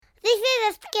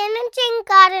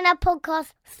Gardener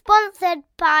podcast sponsored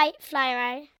by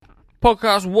Flymo.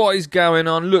 Podcast, what is going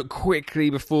on? Look,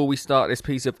 quickly before we start this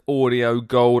piece of audio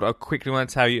gold, I quickly want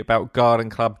to tell you about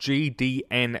Garden Club,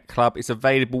 GDN Club. It's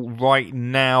available right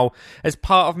now. As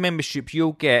part of membership,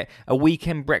 you'll get a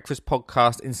weekend breakfast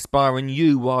podcast inspiring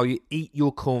you while you eat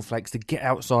your cornflakes to get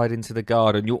outside into the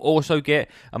garden. You'll also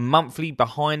get a monthly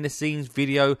behind-the-scenes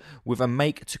video with a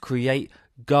make-to-create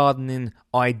gardening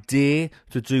idea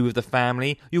to do with the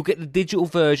family. You'll get the digital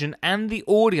version and the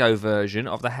audio version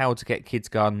of the How to Get Kids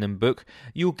Gardening book.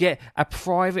 You'll get a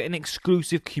private and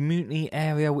exclusive community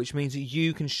area, which means that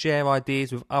you can share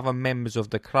ideas with other members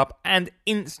of the club, and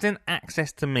instant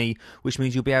access to me, which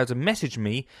means you'll be able to message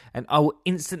me and I will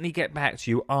instantly get back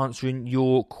to you answering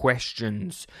your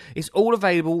questions. It's all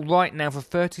available right now for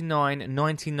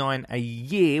 $39.99 a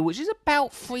year, which is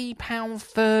about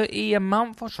 £3.30 a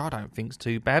month, which I don't think is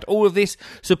too bad. All of this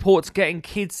supports getting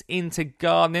kids into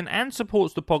gardening and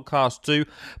supports the podcast too.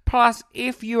 Plus,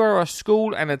 if you are a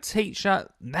school and a teacher,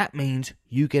 that means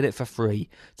you get it for free.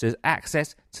 So there's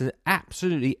access to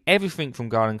absolutely everything from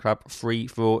Garden Club, free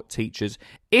for teachers.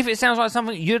 If it sounds like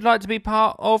something you'd like to be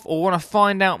part of or want to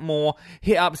find out more,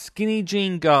 hit up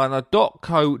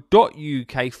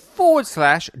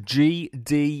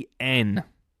skinnyjeangardener.co.uk/GDN.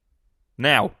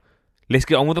 Now, let's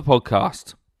get on with the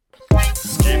podcast.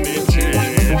 Skinny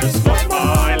Jean is not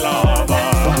my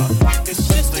lover. It's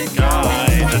just a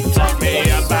guy that taught me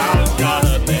about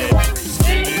gardening.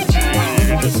 Skinny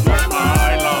Jean is not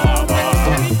my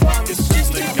lover. It's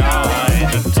just a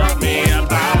guy that taught me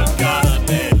about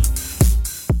gardening.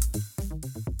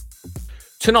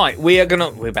 Tonight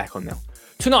we're back on now.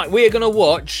 Tonight we are gonna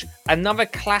watch another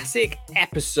classic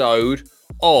episode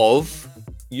of,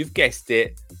 you've guessed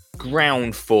it,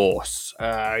 Ground Force.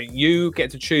 You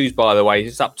get to choose, by the way.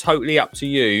 It's totally up to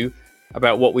you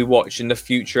about what we watch in the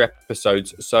future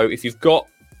episodes. So if you've got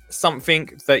something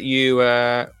that you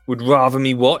would rather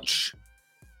me watch,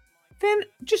 then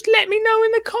just let me know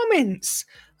in the comments.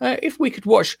 If we could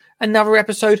watch another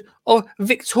episode of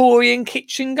Victorian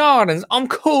Kitchen Gardens, I'm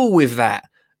cool with that.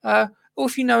 Or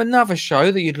if you know another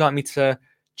show that you'd like me to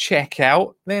check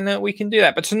out, then we can do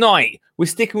that. But tonight we're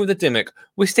sticking with the Dimmock.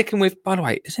 We're sticking with, by the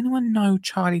way, does anyone know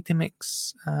Charlie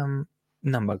Dimmock's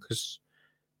number? Because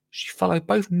she followed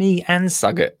both me and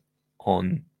Sugget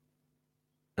on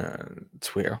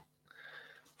Twitter. I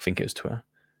think it was Twitter.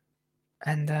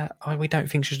 And we don't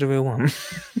think she's the real one.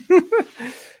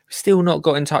 Still not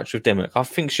got in touch with Dimmock. I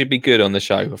think she'd be good on the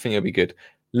show. I think it'll be good.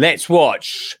 Let's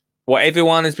watch what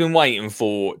everyone has been waiting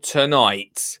for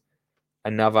tonight.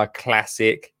 Another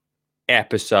classic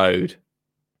episode.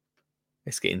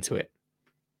 Let's get into it.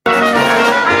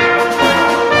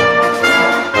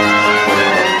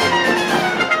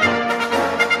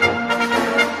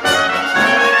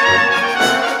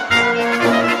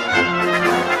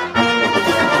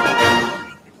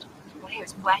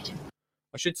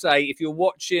 I should say, if you're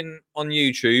watching on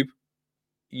YouTube,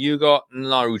 you got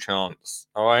no chance.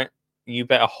 All right, you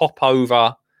better hop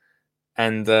over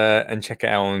and check it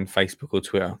out on Facebook or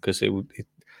Twitter, because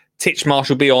Titchmarsh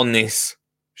will be on this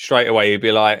straight away. He'll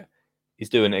be like, he's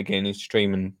doing it again. He's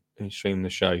streaming the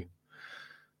show.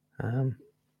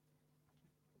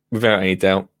 Without any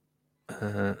doubt,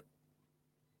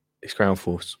 it's Ground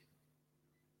Force.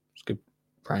 It's good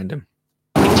branding.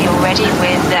 You're ready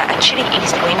with a chilly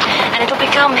east wind, and it'll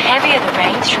become heavier the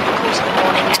rain through the course of the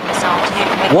morning and this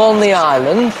afternoon. Warnley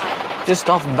Island, just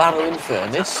off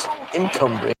Barrow-in-Furness in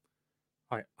Cumbria.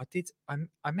 Right, I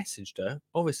messaged her.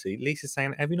 Obviously, Lisa's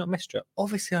saying, have you not messaged her?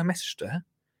 Obviously, I messaged her.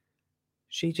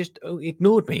 She just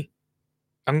ignored me.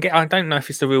 I don't know if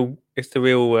it's the real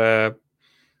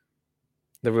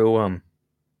one.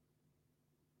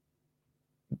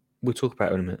 We'll talk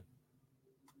about it in a minute.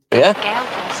 Yeah,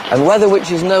 and weather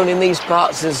which is known in these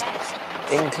parts as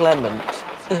inclement.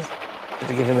 To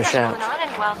give him a shout.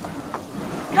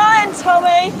 Come on,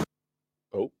 Tommy!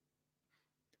 Oh.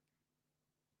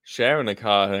 Sharing a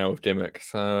car now with Dimmock,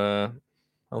 so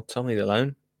I'll Tommy's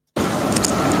alone.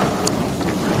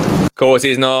 Of course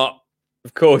he's not.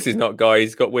 Of course he's not, guys.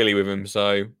 He's got Willie with him,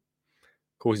 so of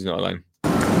course he's not alone.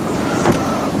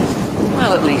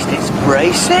 Well, at least it's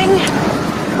bracing.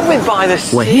 We're by the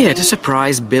sea. We're here to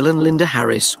surprise Bill and Linda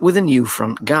Harris with a new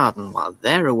front garden while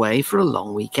they're away for a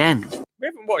long weekend. We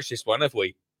haven't watched this one, have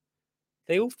we?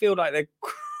 They all feel like they're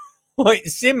quite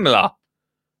similar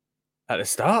at the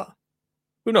start.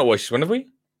 We've not watched this one, have we?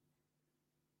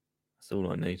 That's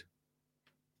all I need.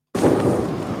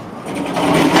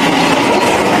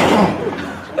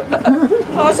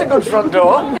 Oh, that's a good front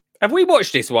door. Have we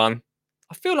watched this one?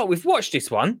 I feel like we've watched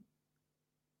this one.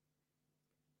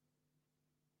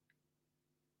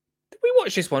 we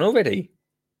watch this one already?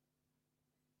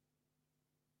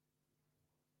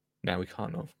 No, we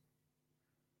can't have.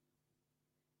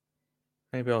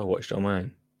 Maybe I watched it on my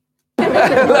own.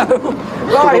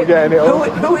 Right,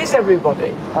 who is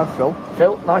everybody? I'm Phil.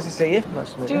 Phil, nice to see you.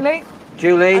 Nice to meet you. Julie.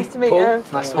 Julie, Nice to meet Paul, you.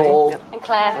 nice to meet you. And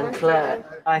Claire. And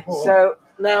Claire. Hi. So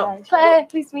now, Claire,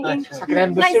 please to meet you. it's like an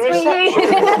embassy Nice to meet you.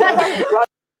 reception. Right.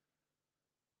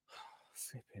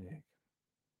 Flipping heck.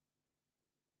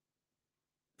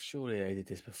 Surely they did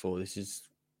this before. This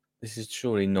is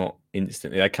surely not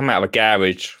instantly. They come out of a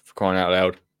garage, for crying out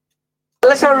loud.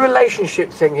 Let's have a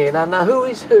relationship thing here now. Now, who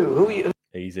is who? Who are you?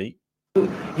 Easy.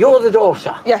 You're the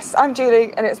daughter. Yes, I'm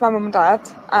Julie, and it's my mum and dad,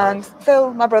 and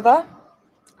Phil, my brother,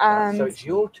 and So it's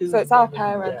your two. so it's our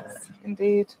mum and parents,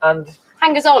 indeed. dad.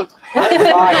 Hangers on.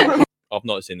 And I've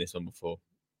not seen this one before,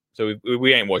 so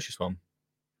we ain't watched this one.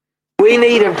 we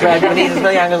need them, Craig. We need as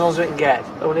many hangers on as we can get.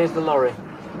 Oh, and here's the lorry.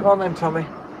 Go on then, Tommy.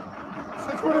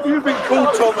 What have you been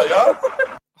called, Tommy, huh?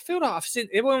 I feel like I've seen.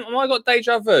 Have I got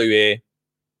deja vu here?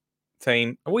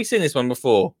 Team, have we seen this one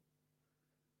before?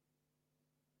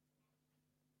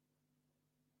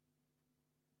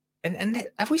 And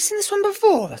have we seen this one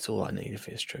before? That's all I need if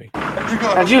it's true.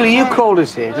 Now, Julie, you called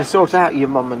us here to sort out your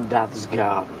mum and dad's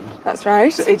garden. That's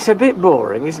right. It's a bit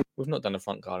boring, isn't We've not done a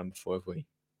front garden before, have we?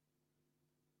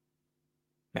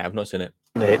 No, I've not seen it.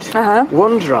 it? Uh-huh.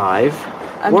 One drive,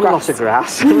 And one grass. lot of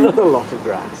grass, another lot of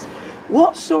grass.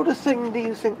 What sort of thing do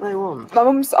you think they want My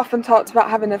mum's often talked about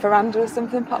having a veranda or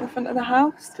something put in the front of the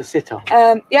house. to sit on?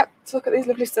 Yep, to look at these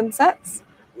lovely sunsets.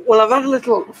 Well, I've had a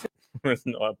little. There's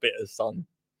not a bit of sun.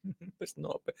 It's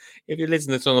not. A bit. If you listen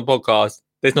to this on the podcast,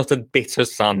 there's not a bit of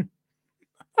sun.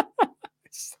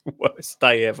 It's the worst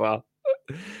day ever.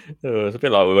 Oh, it's a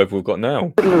bit like the weather we've got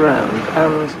now. Fiddle around,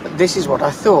 and this is what I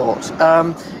thought.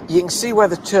 You can see where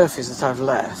the turf is that I've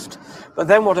left, but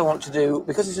then what I want to do,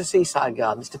 because it's a seaside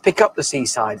garden, is to pick up the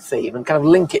seaside theme and kind of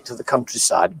link it to the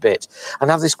countryside a bit, and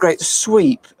have this great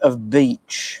sweep of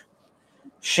beach,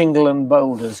 shingle and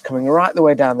boulders coming right the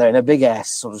way down there in a big S,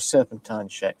 sort of serpentine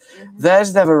shape.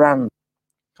 There's the veranda.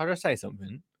 Can I just say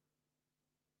something?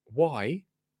 Why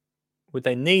would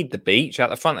they need the beach out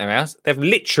the front of their house? They've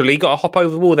literally got to hop over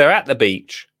the wall. They're at the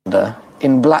beach.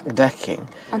 In black decking.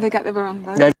 And they get the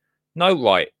veranda. No. No,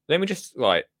 right. Let me just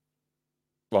right.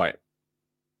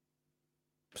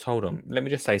 Just hold on. Let me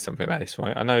just say something about this.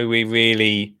 Right. I know we're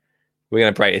going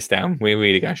to break this down. We're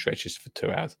really going to stretch this for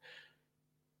 2 hours.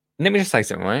 Let me just say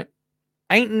something. Right.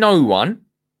 Ain't no one,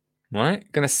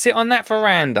 right, going to sit on that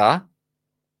veranda.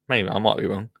 Maybe I might be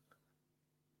wrong.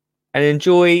 And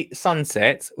enjoy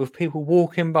sunsets with people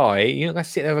walking by. You're not going to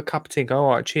sit there with a cup of tea and go,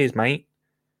 all right, cheers, mate.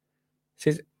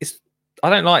 I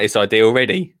don't like this idea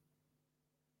already.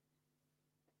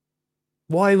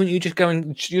 Why wouldn't you just go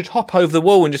and you'd hop over the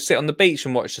wall and just sit on the beach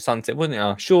and watch the sunset, wouldn't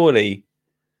you? Surely.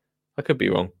 I could be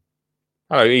wrong.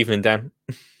 Hello, evening, Dan.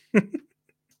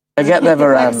 They get their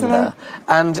veranda. Excellent.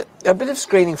 And a bit of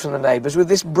screening from the neighbours with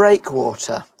this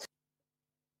breakwater,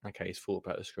 Okay, he's thought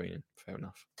about the screening. Fair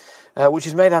enough. which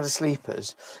is made out of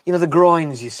sleepers. You know, the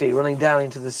groins you see running down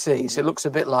into the sea, so it looks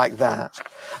a bit like that.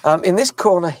 In this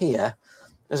corner here,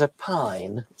 there's a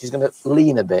pine, which is going to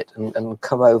lean a bit and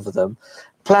come over them.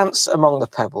 Plants among the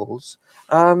pebbles.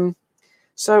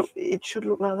 So it should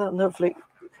look like that, and hopefully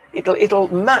it'll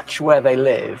match where they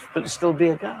live, but still be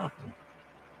a garden.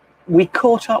 We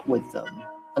caught up with them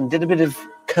and did a bit of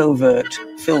covert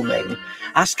filming,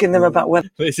 asking them about whether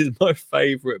This is my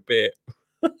favourite bit.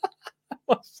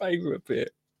 My favourite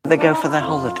bit. they go for their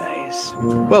holidays.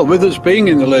 Well, with us being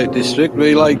in the Lake District,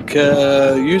 we like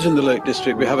using the Lake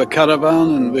District. We have a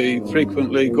caravan and we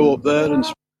frequently go up there and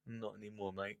Not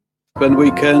anymore, mate. spend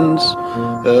weekends.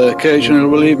 Occasionally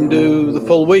we'll even do the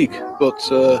full week, but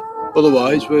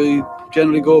otherwise we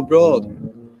generally go abroad.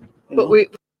 But we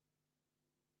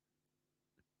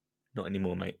Not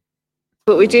anymore, mate.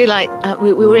 do like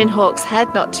we were in Hawks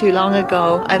Head not too long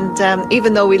ago, and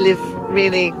even though we live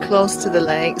really close to the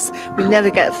lakes, we never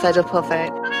get fed up of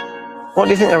it. What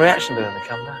do you think the reaction will be when they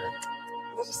come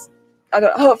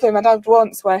back? Hopefully my dad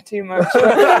won't swear too much.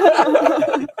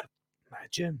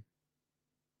 Imagine.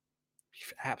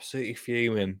 You're absolutely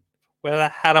fuming. Where the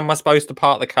hell am I supposed to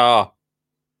park the car?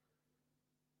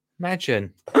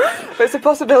 Imagine. But it's a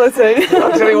possibility.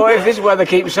 I'll tell you what, if this weather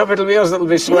keeps up, it'll be us that'll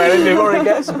be swearing before he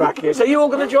gets back here. So you all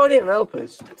going to join in and help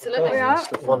us? Absolutely. Yeah.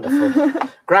 Wonderful.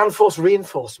 Ground force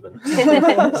reinforcement.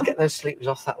 Let's get those sleepers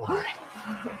off that lorry.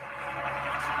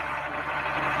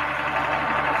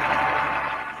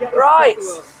 Right.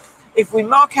 If we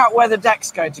mark out where the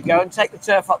deck's going to go and take the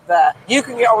turf up there, you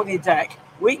can get on with your deck,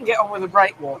 we can get on with the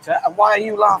breakwater, and why are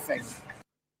you laughing?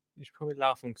 You're probably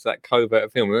laughing because that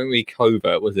covert film. It wasn't really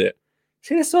covert, was it?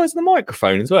 See the size of the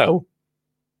microphone as well?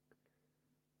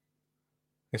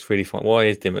 It's really fun. Why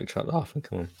is Dimmock laughing?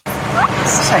 Come on. Do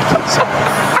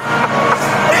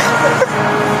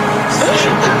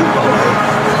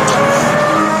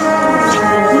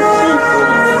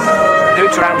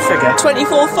it to round figure.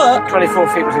 24 foot.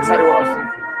 24 feet was exactly what I was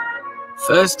thinking.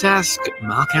 First task,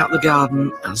 mark out the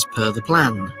garden as per the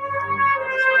plan.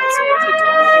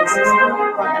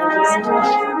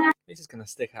 This is going to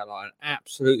stick out like an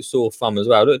absolute sore thumb as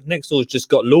well. Look, next door's just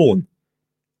got lawn.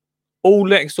 All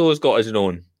next door's got is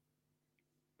lawn.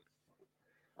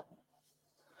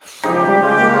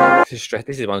 This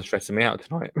is one stressing me out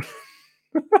tonight.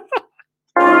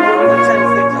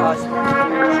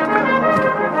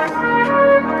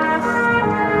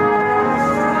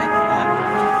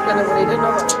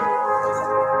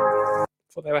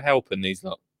 Thought they were helping these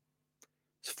lot.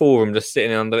 It's 4 of them just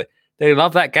sitting under it. They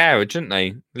love that garage, don't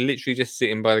they? They're literally just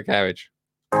sitting by the garage.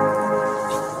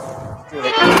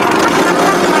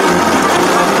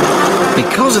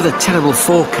 Because of the terrible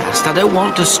forecast, I don't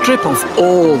want to strip off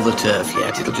all the turf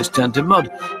yet. It'll just turn to mud.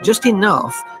 Just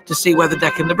enough to see where the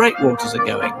deck and the breakwaters are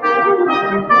going.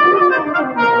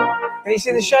 Can you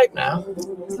see the shape now?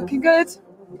 It's looking good.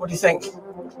 What do you think?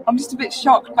 I'm just a bit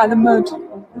shocked by the mud.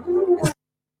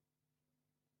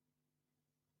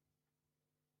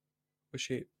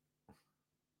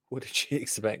 What did she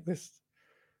expect this?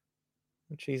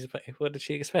 What did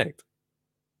she expect?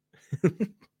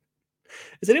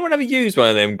 Has anyone ever used one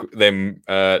of them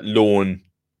lawn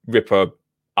ripper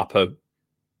upper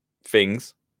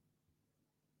things?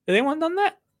 Has anyone done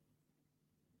that?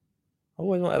 I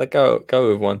always wanted to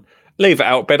go with one. Leave it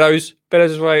out, Beddoes.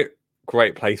 Beddoes is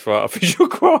great place for artificial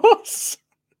grass.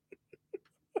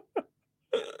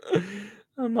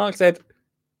 And Mark said,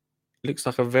 looks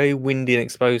like a very windy and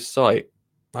exposed site.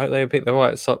 I hope they pick the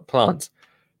right plants.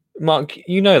 Mark,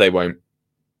 you know they won't.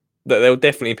 They'll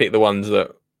definitely pick the ones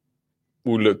that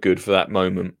will look good for that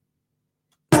moment.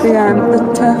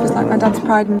 The turf is like my dad's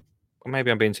pride. Or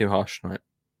maybe I'm being too harsh tonight.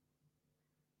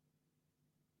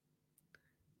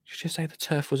 Did you just say the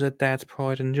turf was her dad's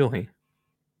pride and joy?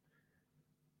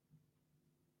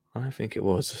 I don't think it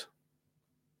was.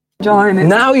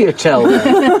 Now you tell me.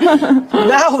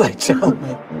 Now they tell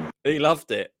me. He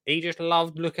loved it. He just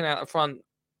loved looking out the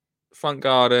front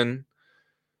garden,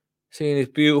 seeing his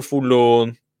beautiful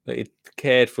lawn that he'd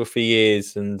cared for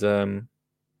years, and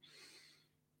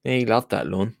he loved that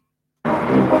lawn.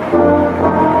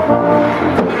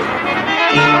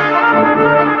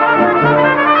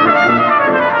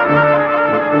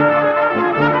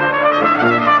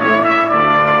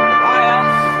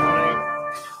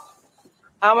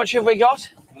 How much have we got?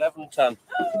 11 ton.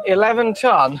 11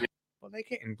 ton? What are they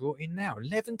getting brought in now?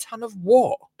 11 ton of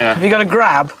what? Yeah. Have you got a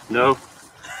grab? No.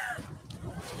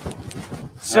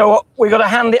 So we got to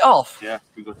hand it off? Yeah,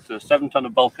 we got 7 ton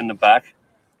of bulk in the back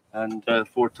and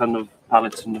 4 ton of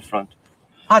pallets in the front.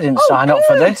 I didn't sign up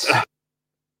for this.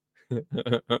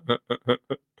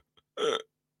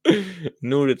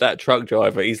 Nor did that truck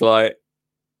driver. He's like,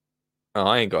 oh,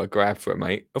 I ain't got a grab for it,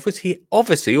 mate.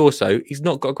 Obviously, also, he's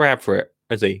not got a grab for it,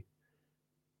 has he?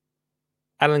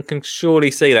 Alan can surely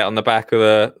see that on the back of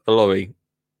the lorry.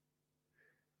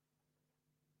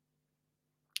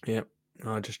 Yep.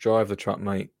 I just drive the truck,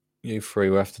 mate. You three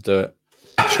will have to do it.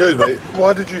 Excuse me,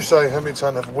 why did you say how many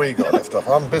ton have we got left off?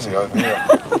 I'm busy over here.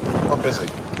 I'm busy.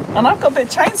 And I've got a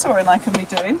bit of chainsawing I can be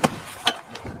doing.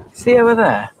 See over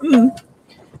there?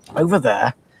 Over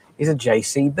there is a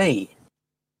JCB.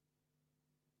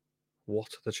 What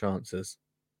are the chances?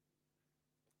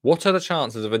 What are the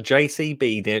chances of a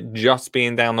JCB just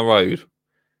being down the road?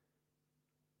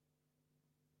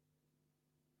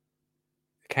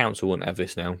 The council wouldn't have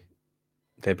this now.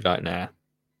 They'd be like, nah,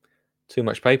 too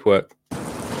much paperwork.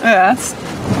 Yes.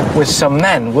 With some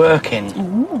men working.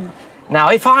 Ooh. Now,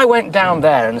 if I went down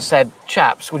there and said,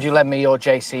 chaps, would you lend me your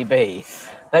JCB?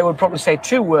 They would probably say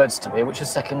 2 words to me, which the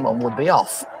second one would be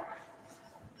off.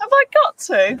 Have I got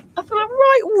to? I feel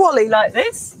right woolly like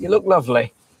this. You look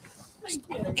lovely.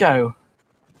 Go.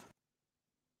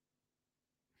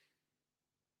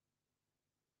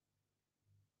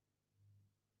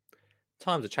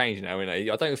 Times are changing now, you know.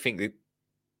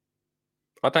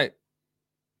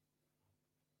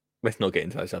 Let's not get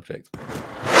into that subject.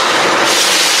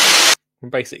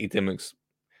 Basically, Dimmock's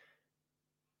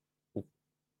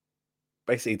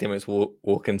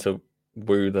walking to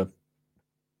woo the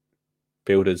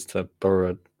builders to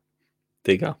borrow a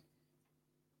digger.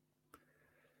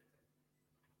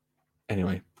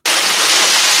 Anyway.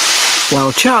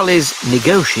 While Charlie's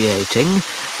negotiating,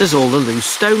 there's all the loose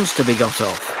stones to be got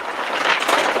off.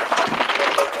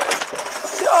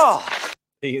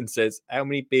 Ian says, how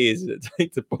many beers did it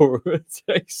take to borrow a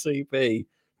JCB?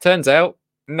 Turns out,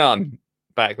 none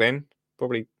back then.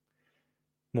 Probably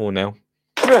more now.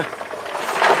 You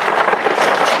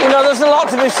know, there's a lot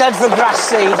to be said for grass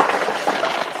seed.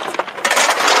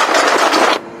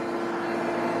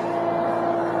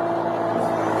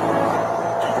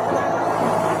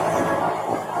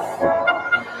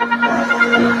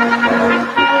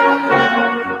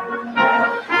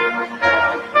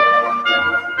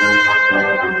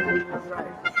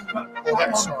 Or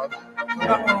that side.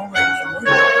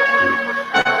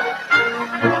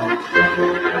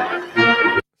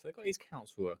 So they've got these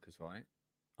council workers, right?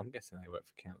 I'm guessing they work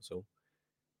for council.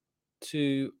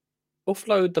 To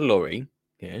offload the lorry,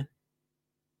 yeah.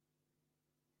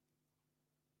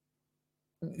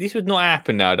 This would not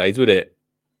happen nowadays, would it?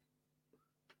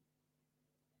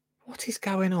 What is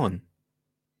going on?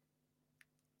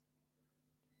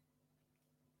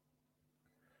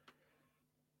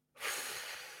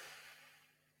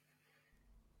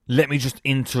 Let me just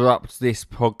interrupt this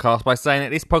podcast by saying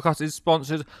that this podcast is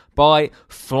sponsored by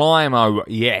Flymo.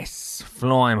 Yes,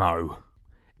 Flymo.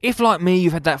 If, like me,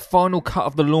 you've had that final cut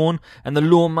of the lawn and the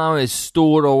lawnmower is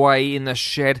stored away in the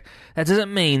shed, that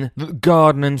doesn't mean that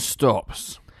gardening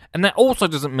stops. And that also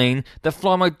doesn't mean that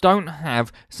Flymo don't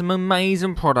have some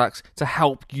amazing products to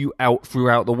help you out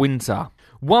throughout the winter.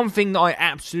 One thing that I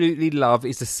absolutely love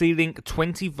is the C-Link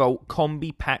 20-volt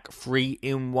Combi Pack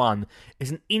 3-in-1.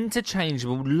 It's an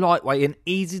interchangeable, lightweight and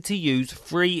easy-to-use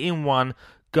 3-in-1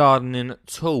 gardening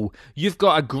tool. You've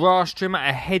got a grass trimmer,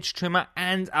 a hedge trimmer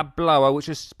and a blower, which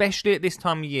especially at this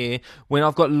time of year when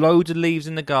I've got loads of leaves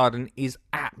in the garden is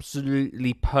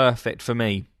absolutely perfect for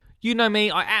me. You know me,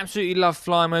 I absolutely love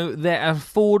Flymo. They're an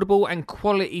affordable and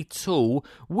quality tool,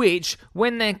 which,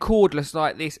 when they're cordless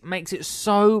like this, makes it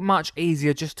so much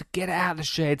easier just to get out of the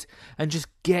shed and just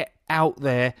get out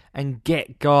there and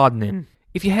get gardening.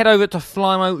 If you head over to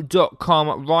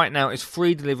flymo.com right now, it's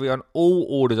free delivery on all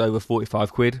orders over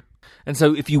 45 quid. And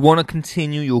so if you want to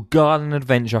continue your garden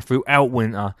adventure throughout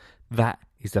winter, that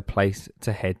is the place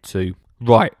to head to.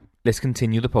 Right, let's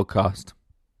continue the podcast.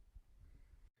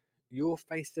 Your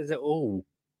face does it all,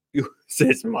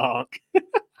 says Mark.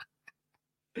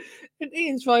 And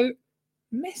Ian's wrote,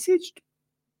 messaged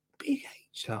Big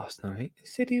H last night. He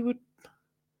said he would.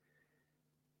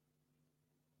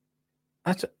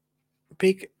 I don't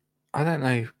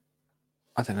know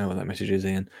what that message is,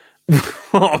 Ian.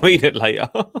 I'll read it later.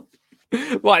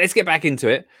 Right, let's get back into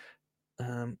it.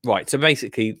 Right, so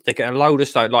basically, they get a load of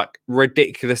stone, like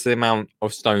ridiculous amount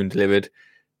of stone delivered.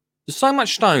 There's so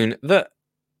much stone that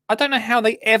I don't know how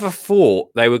they ever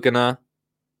thought they were gonna.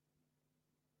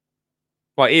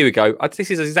 Right, here we go.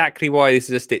 This is exactly why this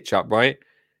is a stitch up, right?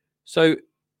 So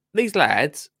these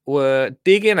lads were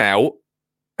digging out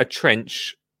a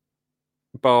trench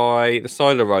by the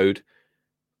side of the road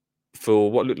for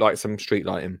what looked like some street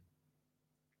lighting.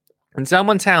 And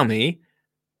someone tell me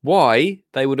why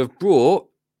they would have brought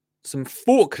some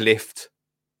forklift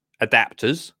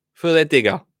adapters for their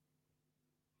digger.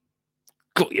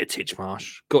 Got you,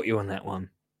 Titchmarsh. Got you on that one.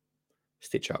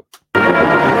 Stitch up. Oh,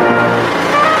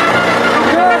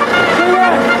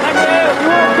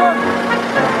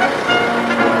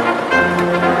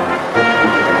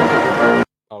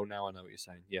 now I know what you're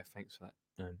saying. Yeah, thanks for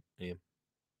that, Ian.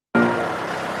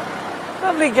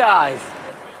 Lovely guys.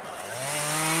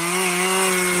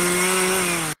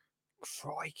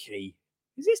 Crikey.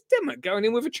 Is this Demmett going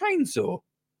in with a chainsaw?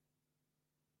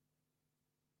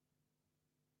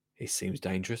 It seems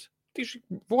dangerous.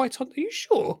 Right on, are you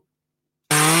sure?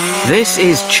 This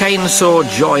is chainsaw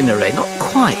joinery, not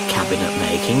quite cabinet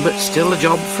making, but still a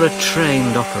job for a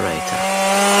trained operator.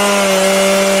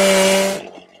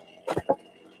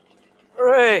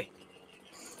 Hooray!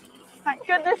 Thank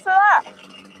goodness for that.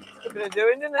 Good at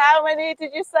doing, isn't it? How many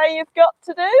did you say you've got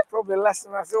to do? Probably less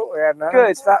than I thought we had now. Good.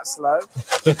 It's that slow.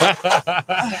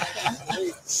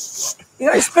 You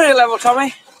got your spirit level,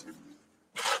 Tommy?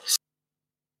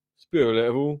 Spirit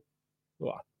level?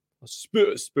 What?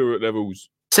 Spirit levels.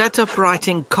 Set up right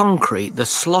in concrete, the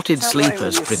slotted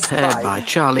sleepers prepared by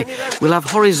Charlie will have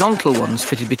horizontal ones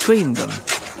fitted between them.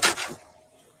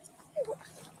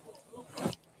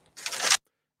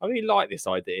 I really like this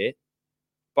idea,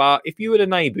 but if you were the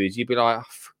neighbours, you'd be like, oh,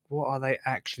 what are they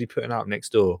actually putting up next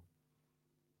door?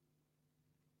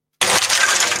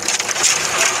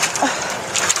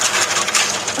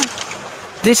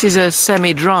 This is a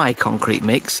semi-dry concrete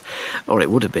mix, or it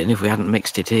would have been if we hadn't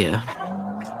mixed it here.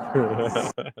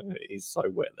 It's so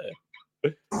wet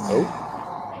there. Oh.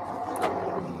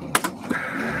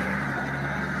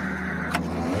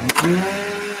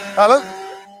 Alan?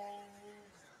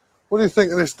 What do you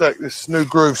think of this deck, this new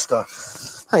groove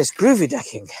stuff? Oh, it's groovy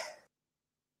decking.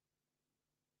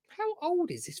 How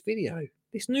old is this video?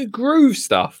 This new groove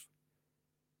stuff.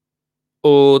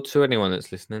 Or to anyone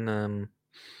that's listening,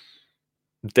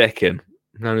 decking,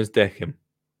 known as decking.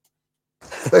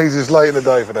 He's just late in the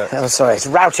day for that. Oh, sorry, it's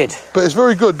routed. But it's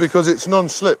very good because it's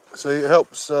non-slip, so it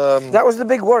helps. That was the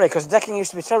big worry, because decking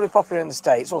used to be terribly popular in the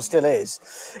States, or still is.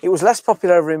 It was less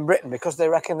popular over in Britain because they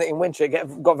reckon that in winter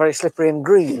it got very slippery and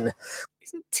green.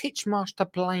 Isn't Titchmarsh to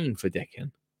blame for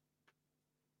decking?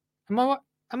 Am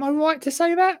I right to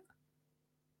say that?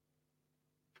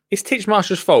 It's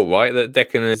Titchmarsh's fault, right, that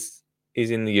Deccan is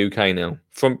in the UK now.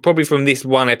 Probably from this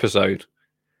one episode.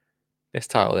 Let's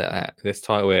title it that. Let's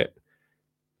title it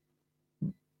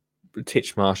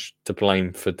Titchmarsh to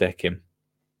blame for Deccan.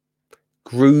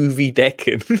 Groovy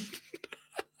Deccan.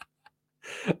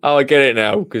 Oh, I get it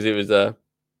now, because it was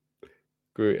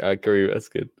groovy. That's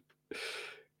good.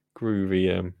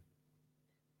 Groovy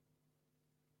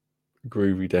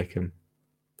Deccan.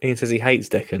 Ian says he hates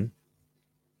Deccan.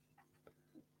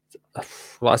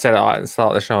 Like I said at the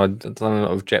start of the show, I've done a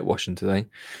lot of jet washing today.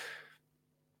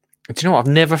 Do you know what?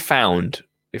 I've never found,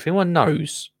 if anyone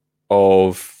knows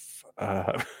of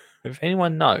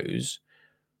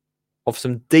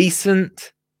some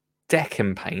decent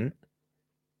Deccan paint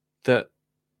that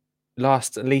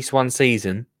lasts at least one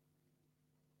season,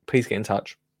 please get in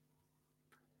touch.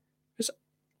 Because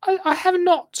I have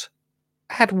not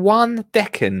had one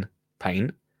Deccan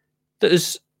paint that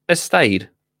has stayed.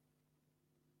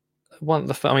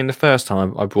 The first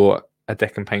time I bought a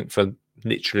Deccan paint for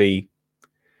literally,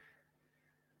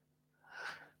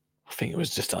 I think it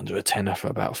was just under a tenner for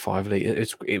about 5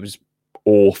 litres. It was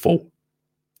awful.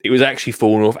 It was actually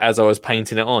falling off as I was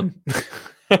painting it on.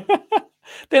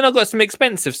 Then I got some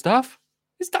expensive stuff.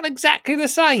 It's done exactly the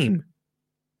same.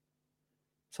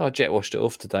 So I jet washed it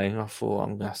off today, and I thought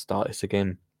I'm going to start this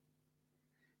again.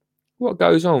 What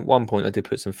goes on? At one point, I did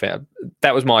put some fit.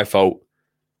 That was my fault.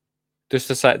 Just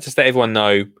to let everyone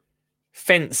know,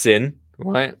 fencing,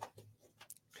 right?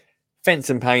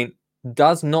 Fencing paint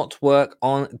does not work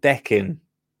on decking.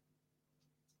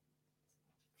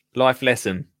 Life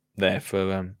lesson there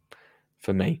for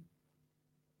me.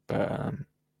 But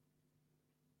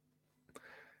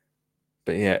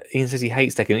yeah, Ian says he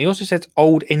hates decking. He also says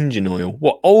old engine oil.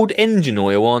 What, old engine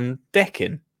oil on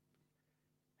decking?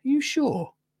 Are you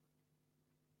sure?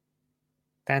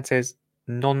 Dan says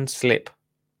non-slip.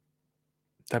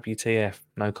 WTF?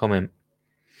 No comment.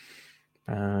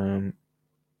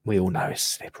 We all know it's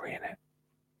slippery, innit?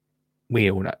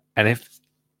 We all know. And if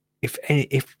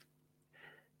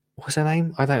what's her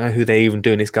name? I don't know who they're even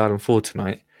doing this garden for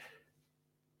tonight.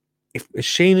 As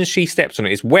soon as she steps on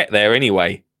it, it's wet there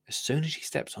anyway. As soon as she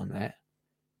steps on there,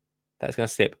 that's going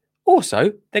to slip.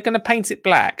 Also, they're going to paint it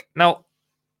black. Now,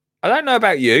 I don't know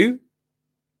about you.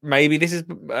 Maybe this is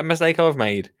a mistake I've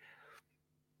made.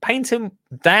 Painting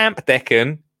damp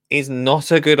decking is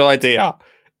not a good idea.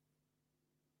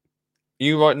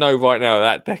 You know right now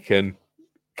that decking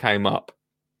came up.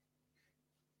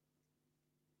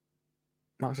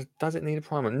 Mark says, does it need a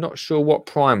primer? Not sure what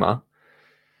primer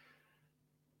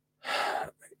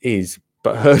is,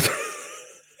 but heard.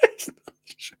 It's not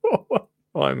sure what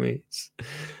primer is.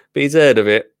 But he's heard of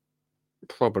it.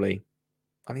 Probably.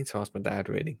 I need to ask my dad,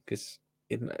 really, because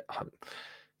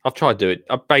I've tried to do it.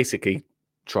 I basically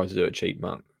tried to do it cheap,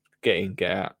 Mark. Get in,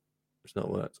 get out. It's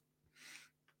not worked.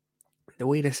 The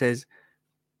Wheeler says,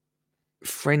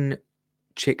 friend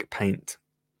chick paint.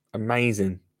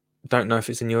 Amazing. Don't know if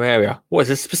it's in your area. What,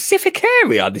 is a specific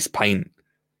area, this paint?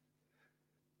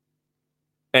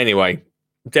 Anyway,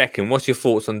 decking. What's your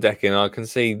thoughts on decking? I can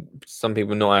see some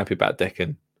people not happy about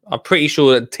decking. I'm pretty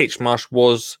sure that Titchmarsh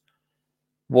was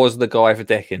the guy for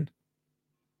decking.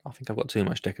 I think I've got too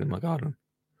much decking in my garden.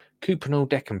 Cuprinol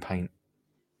decking paint.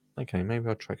 Okay, maybe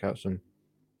I'll check out some.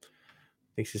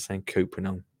 This is saying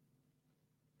Cuprinol.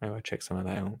 Maybe I'll check some of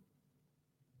that out.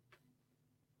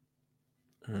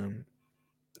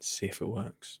 Let's see if it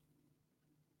works.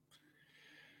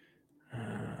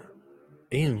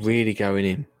 Ian's really going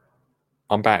in.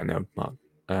 I'm back now, Mark.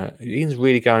 Ian's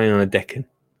really going in on a decking.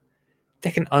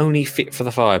 Decking only fit for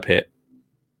the fire pit.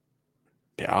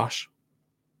 Bit harsh.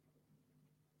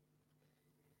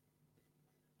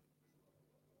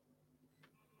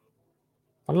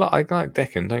 I like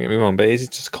decking, don't get me wrong, but it's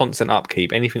just constant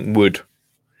upkeep. Anything wooden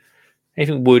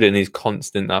is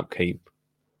constant upkeep.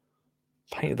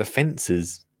 Painted the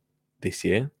fences this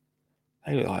year.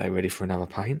 They look like they're ready for another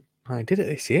paint. I did it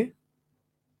this year.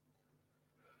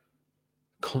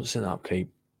 Constant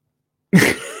upkeep.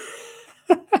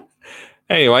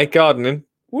 Anyway, gardening.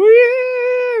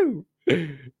 Woo!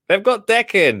 They've got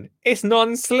decking. It's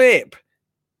non-slip.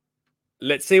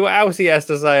 Let's see what else he has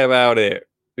to say about it.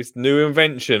 This new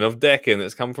invention of decking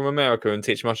that's come from America and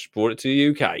Titchmarsh brought it to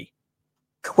the UK.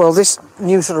 Well, this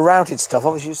new sort of routed stuff,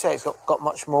 obviously you say it's got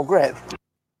much more grip.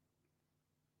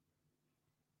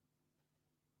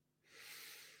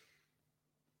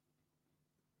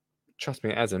 Trust me,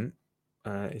 it hasn't.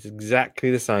 It's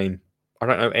exactly the same. I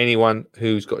don't know anyone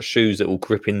who's got shoes that will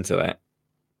grip into that.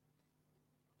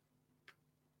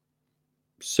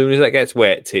 As soon as that gets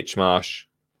wet, Titchmarsh,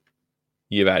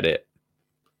 you've had it.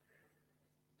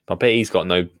 I bet he's got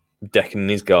no decking in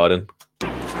his garden.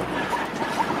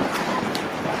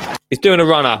 He's doing a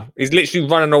runner. He's literally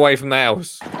running away from the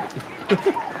house.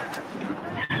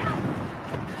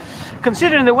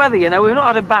 Considering the weather, you know, we've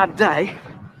not had a bad day.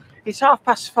 It's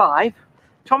 5:30.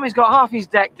 Tommy's got half his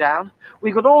deck down.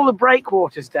 We've got all the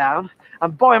breakwaters down.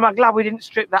 And boy, am I glad we didn't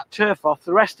strip that turf off,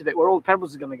 the rest of it, where all the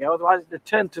pebbles are going to go. Otherwise, it'd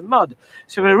turn to mud.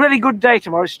 So we've got a really good day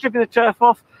tomorrow, stripping the turf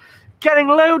off, getting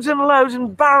loads and loads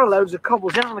and barrel loads of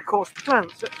cobbles in, and of course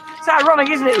plants. It's ironic,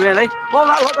 isn't it, really? All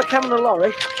that lot that came on the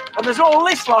lorry, and there's all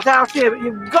this lot out here, but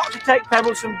you've got to take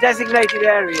pebbles from designated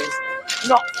areas,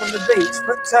 not from the beach.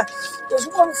 But there's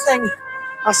one thing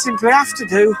I simply have to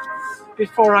do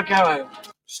before I go home.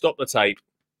 Stop the tape.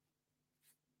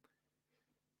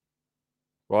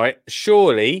 Right,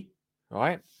 surely,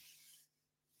 right,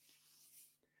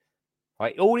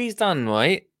 all he's done,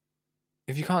 right,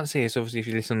 if you can't see it, so obviously if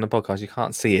you listen to the podcast, you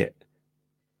can't see it,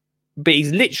 but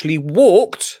he's literally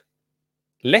walked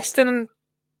less than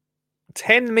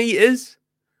 10 metres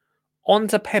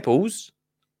onto pebbles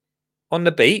on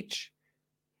the beach.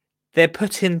 They're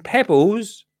putting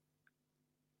pebbles.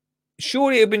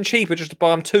 Surely it would have been cheaper just to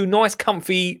buy them 2 nice,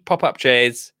 comfy pop-up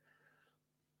chairs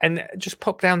and just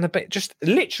pop down the bed. Just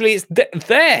literally, it's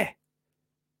there.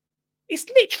 It's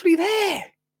literally there.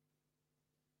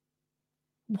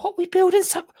 What are we building?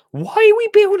 Why are we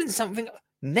building something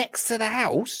next to the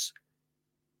house?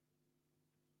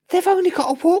 They've only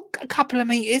got to walk a couple of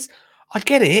meters. I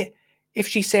get it. If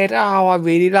she said, "Oh, I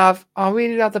really love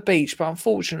the beach, but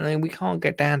unfortunately, we can't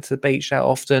get down to the beach that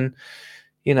often."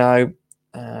 You know,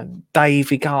 Dave,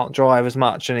 he can't drive as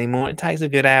much anymore. It takes a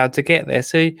good hour to get there,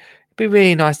 so it'd be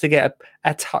really nice to get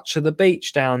a touch of the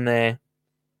beach down there.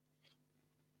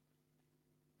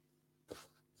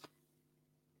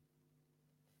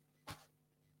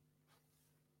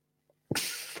 I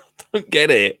don't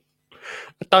get it.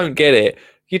 I don't get it.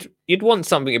 You'd want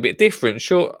something a bit different.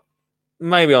 Sure,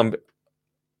 maybe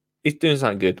he's doing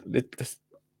something good.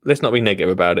 Let's not be negative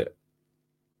about it.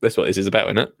 That's what this is about,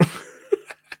 isn't it?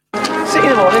 See you in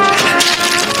the morning.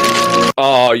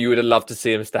 Oh, you would have loved to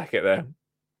see him stack it there.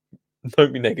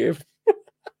 Don't be negative.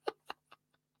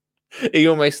 He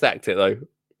almost stacked it, though.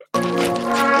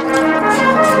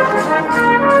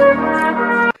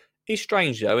 It's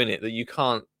strange, though, isn't it, that you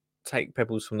can't take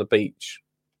pebbles from the beach.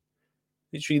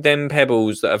 Literally, them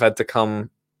pebbles that have had to come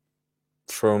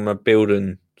from a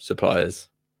building suppliers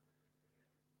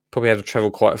probably had to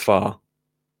travel quite far.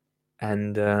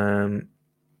 And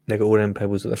they got all them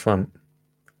pebbles at the front.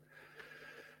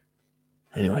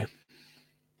 Anyway.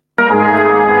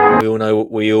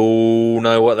 We all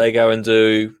know what they go and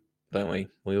do, don't we?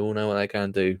 We all know what they go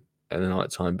and do at the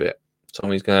night time bit.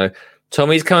 Tommy's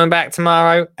coming back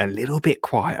tomorrow a little bit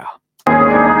quieter.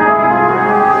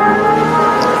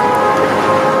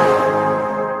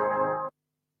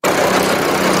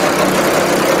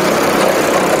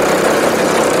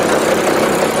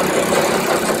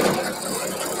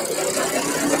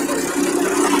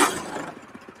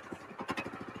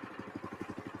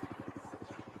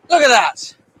 Look at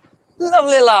that.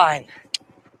 Lovely line.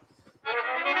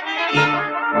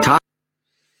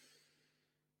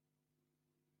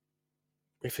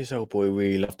 If this old boy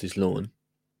really loved his lawn,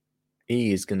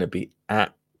 he is going to be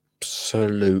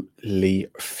absolutely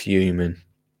fuming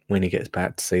when he gets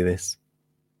back to see this.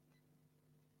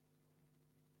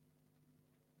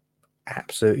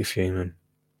 Absolutely fuming.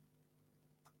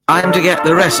 Time to get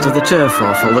the rest of the turf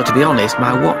off, although to be honest,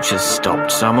 my watch has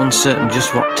stopped, so I'm uncertain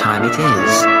just what time it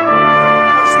is.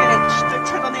 Don't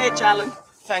tread on the edge, Alan.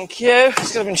 Thank you.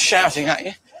 He's could have been shouting at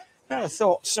you. I had a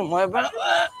thought somewhere about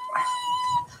that.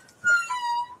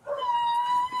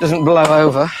 Doesn't blow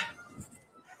over.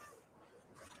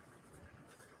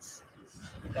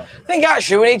 I think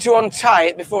actually we need to untie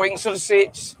it before we can sort of see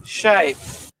its shape.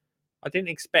 I didn't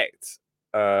expect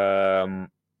them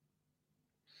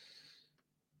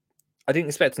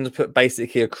to put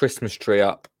basically a Christmas tree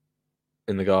up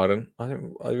in the garden. I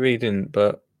really didn't,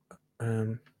 but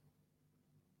there's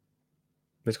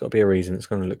got to be a reason. It's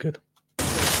going to look good.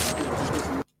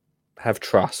 Have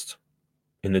trust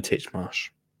in the Titchmarsh.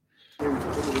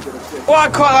 What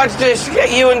I'd quite like to do is to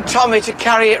get you and Tommy to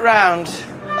carry it round.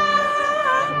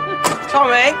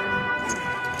 Tommy?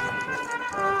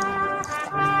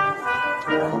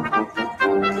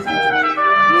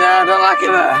 No, I don't like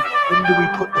it there. When do we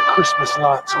put the Christmas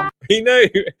lights on? He knew.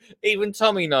 Even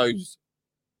Tommy knows.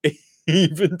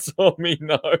 Even Tommy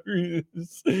knows.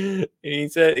 He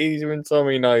said even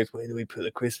Tommy knows. When do we put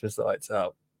the Christmas lights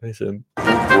up? Listen. No,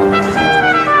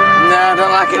 I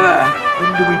don't like it there.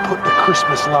 When do we put the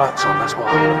Christmas lights on? That's what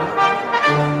I want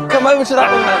to know. Come over to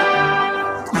that one there.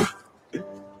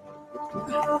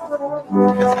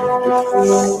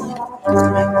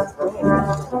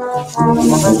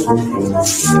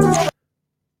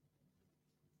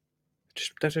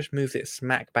 Just moved it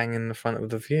smack bang in the front of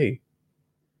the view.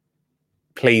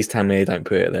 Please tell me they don't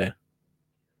put it there.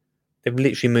 They've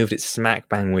literally moved it smack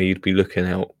bang where you'd be looking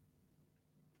out.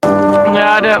 No,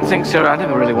 I don't think so. I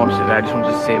never really wanted it there. I just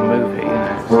wanted to see a movie, you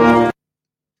know.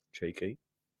 Cheeky.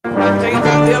 Take it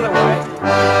back the other way.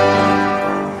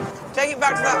 Take it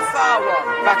back to that far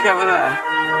one. Back over there.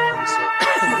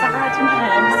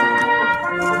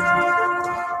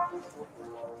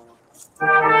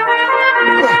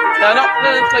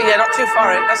 Not too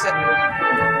far in. That's it.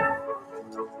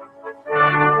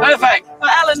 Perfect. Well,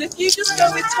 Alan, if you just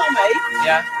go with Tommy,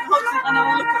 yeah, and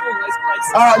I'll look at all those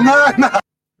places. All right, no.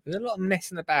 There's a lot of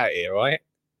messing about here, right?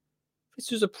 If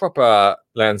this was a proper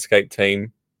landscape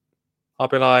team, I'd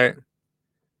be like,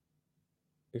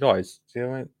 you guys, do you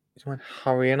mind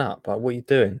hurrying up? Like, what are you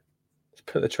doing? Just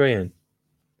put the tree in.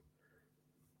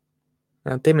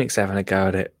 Now, Dimmick's having a go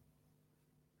at it.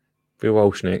 Bill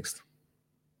Walsh next.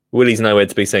 Willie's nowhere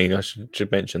to be seen. I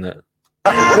should mention that.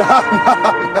 No.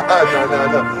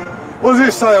 What does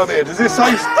it say on here? Does it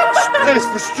say it's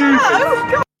for stupid?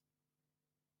 Oh,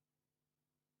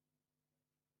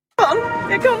 go on.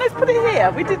 Yeah, go on, let's put it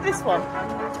here. We did this one.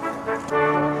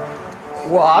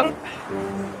 One.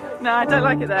 No, I don't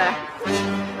like it there.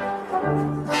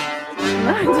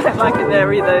 No, I don't like it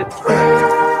there either.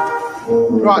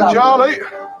 Right, Charlie,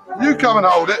 you come and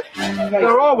hold it.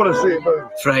 No, I want to see it move.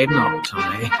 Afraid not,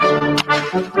 Tommy.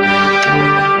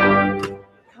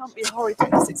 Can't be horrid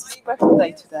because it's his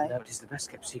birthday today. No, it is the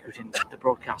best kept secret in the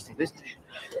broadcasting business.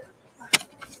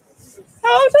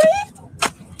 How old are you?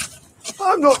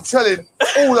 I'm not telling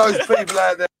all those people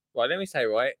out there. Right, let me say,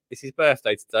 right, it's his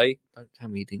birthday today. Don't tell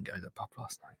me he didn't go to the pub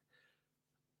last night.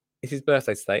 It's his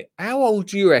birthday today. How old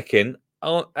do you reckon?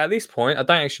 At this point, I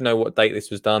don't actually know what date this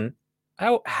was done.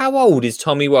 How old is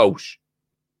Tommy Walsh?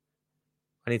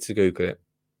 I need to Google it.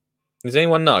 Does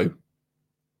anyone know?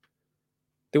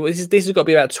 This has got to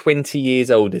be about 20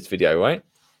 years old, this video, right?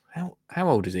 How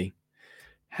old is he?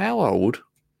 How old?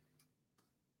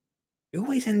 You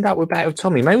always end up with Battle of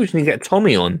Tommy. Maybe we should get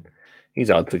Tommy on. He's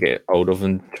hard to get hold of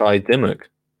and try Dimmock.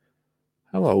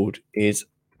 How old is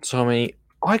Tommy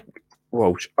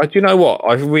Walsh? Do you know what?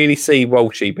 I really see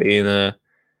Walshy being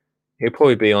he'll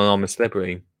probably be on I'm a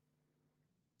Celebrity.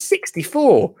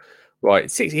 64.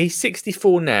 Right, he's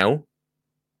 64 now.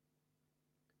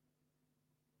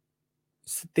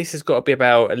 So this has got to be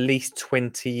about at least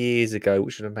 20 years ago,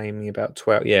 which would have made me about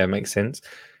 12. Yeah, makes sense.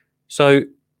 So,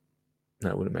 no,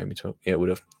 it would have made me 12. Yeah, it would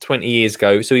have. 20 years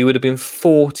ago. So he would have been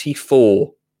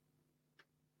 44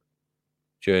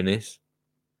 during this.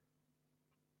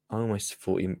 I almost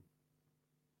thought he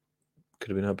could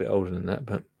have been a bit older than that,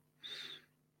 but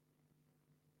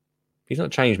he's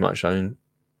not changed much though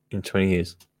in 20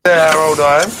 years. Yeah, how old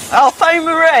I am. Alfie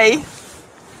Marie.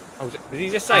 Oh, did he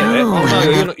just say it?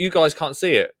 Oh no, you guys can't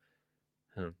see it.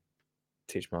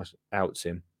 Teach my outs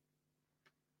him.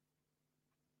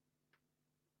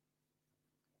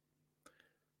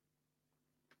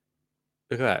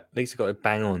 Look at that. Lisa got it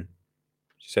bang on.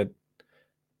 She said,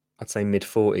 I'd say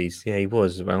mid-40s. Yeah, he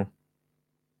was as well.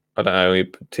 I don't know.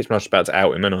 Titchmarsh's about to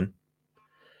out him, on.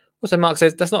 Also, Mark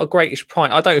says, that's not a greatish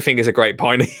pint. I don't think it's a great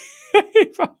pint.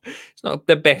 It's not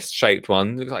the best shaped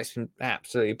one. It looks like it's been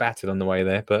absolutely battered on the way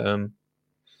there, but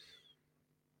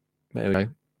there we go.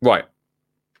 Right.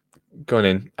 Go on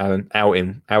in, Alan. Out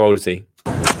him. How old is he?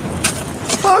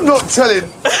 I'm not telling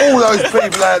all those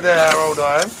people out there how old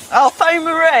I am. Alfie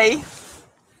Marie.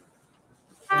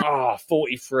 Oh,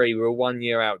 43. We're a 1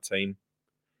 year out team.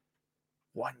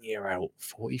 1 year out.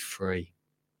 43.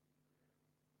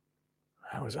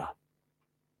 How was that?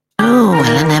 Oh, well,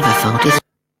 I never thought it.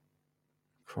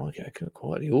 Crikey, I got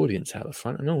quite the audience out the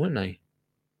front and all, weren't they?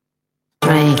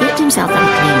 He kept himself very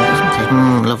clean, wasn't he?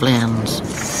 Lovely hands.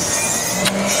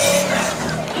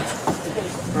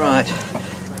 Right.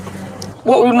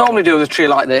 What we normally do with a tree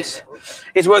like this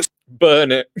is work.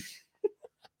 Burn it.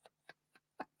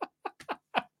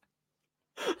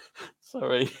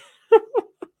 Sorry.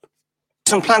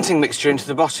 some planting mixture into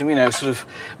the bottom, you know, sort of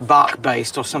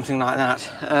bark-based or something like that.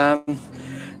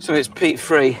 So it's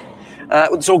peat-free.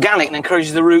 It's organic and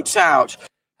encourages the roots out.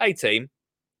 Hey, team.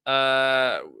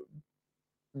 Bit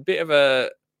of a...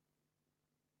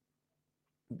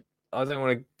 I don't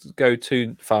want to go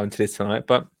too far into this tonight,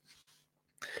 but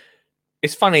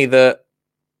it's funny that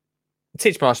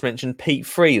Titchmarsh mentioned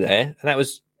peat-free there, and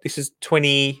this is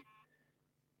 21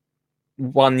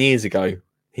 years ago.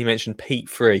 He mentioned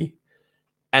peat-free.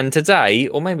 And today,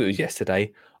 or maybe it was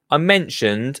yesterday, I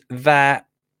mentioned that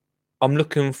I'm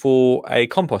looking for a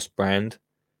compost brand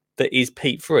that is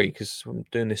peat-free because I'm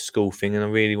doing this school thing and I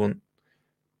really want,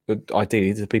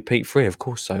 ideally, to be peat-free. Of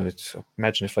course, so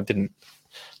imagine if I didn't.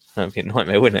 That would be a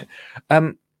nightmare, wouldn't it?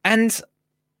 And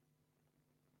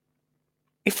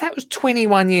if that was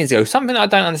 21 years ago, something I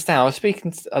don't understand. I was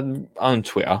speaking on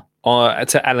Twitter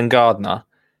to Alan Gardner,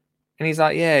 and he's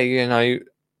like, "Yeah, you know,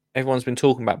 everyone's been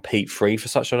talking about peat-free for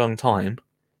such a long time."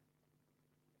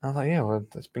 I was like, "Yeah, well,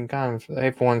 it's been going for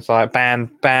everyone's like ban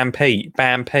peat,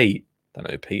 ban peat." Don't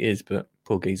know who Pete is, but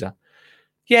poor geezer.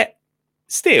 Yet,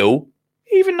 still,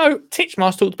 even though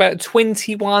Titchmarsh talked about it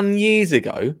 21 years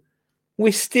ago,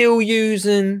 we're still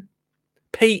using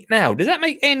peat now. Does that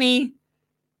make any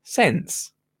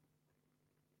sense?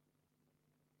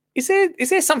 Is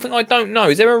there something I don't know?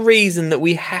 Is there a reason that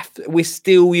we're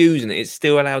still using it? It's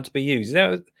still allowed to be used?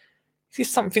 Is this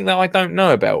something that I don't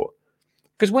know about?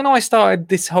 Because when I started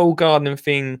this whole gardening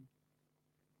thing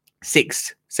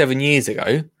 6-7 years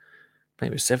ago,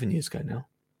 maybe it was 7 years ago now,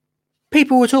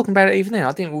 people were talking about it even then.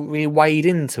 I didn't really wade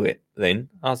into it then.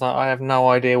 I was like, I have no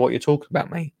idea what you're talking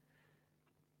about, mate.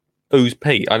 Who's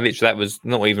Pete? That was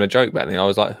not even a joke back then. I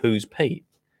was like, who's Pete?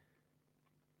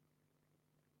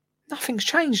 Nothing's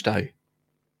changed though.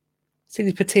 See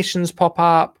these petitions pop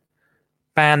up,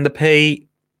 ban the peat,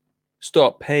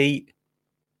 stop peat,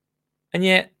 and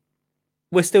yet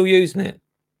we're still using it.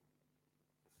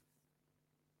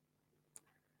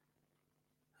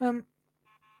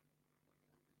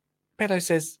 Beto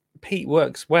says peat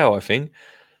works well, I think.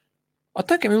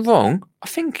 Don't get me wrong, I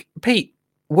think peat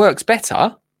works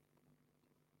better.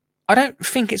 I don't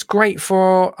think it's great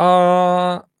for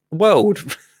our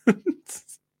world.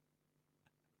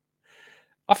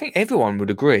 I think everyone would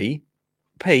agree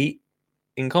peat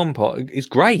in compost is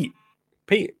great.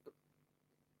 Peat.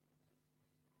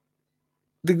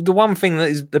 The one thing that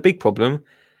is the big problem,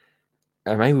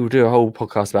 and maybe we'll do a whole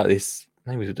podcast about this,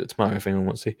 maybe we'll do it tomorrow if anyone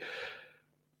wants to,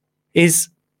 is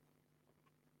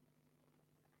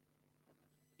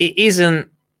it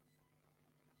isn't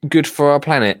good for our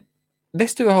planet.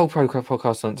 Let's do a whole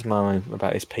podcast on tomorrow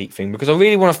about this peat thing because I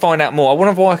really want to find out more. I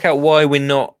want to work out why are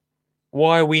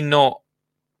we not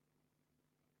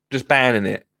just banning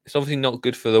it. It's obviously not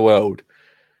good for the world.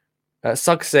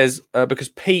 Sugg says because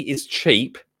peat is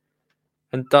cheap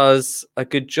and does a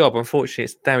good job. Unfortunately,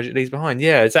 it's damage it leaves behind.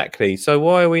 Yeah, exactly. So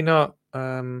why are we not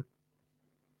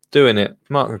doing it?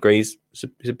 Mark agrees. It's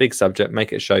a big subject.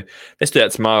 Make it a show. Let's do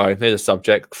that tomorrow. There's a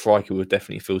subject. Crikey, we'll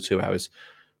definitely fill 2 hours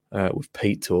with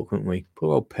Pete talk, wouldn't we?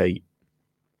 Poor old Pete.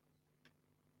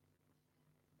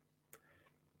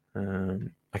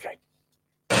 Okay.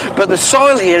 But the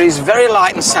soil here is very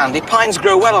light and sandy. Pines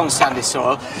grow well on sandy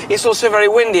soil. It's also very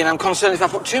windy, and I'm concerned if I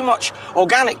put too much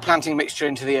organic planting mixture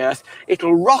into the earth,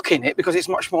 it'll rock in it because it's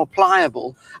much more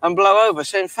pliable and blow over.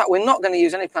 So in fact, we're not going to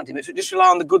use any planting mixture. Just rely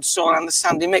on the good soil and the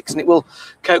sandy mix, and it will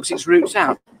coax its roots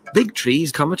out. Big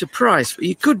trees come at a price, but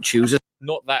you could choose a...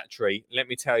 Not that tree, let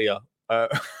me tell you.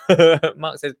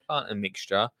 Mark says plant a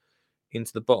mixture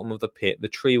into the bottom of the pit. The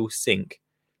tree will sink.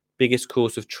 Biggest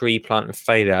cause of tree planting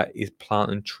failure is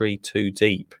planting tree too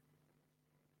deep.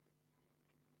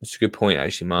 That's a good point,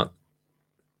 actually, Mark.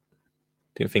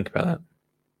 Didn't think about that.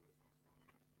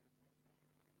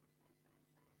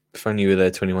 If only you were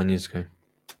there 21 years ago.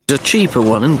 A cheaper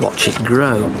one and watch it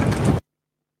grow.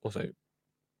 Also, did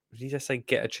you just say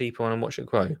get a cheaper one and watch it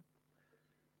grow?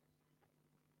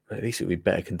 At least it would be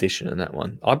better condition than that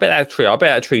one. I bet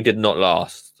that tree did not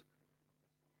last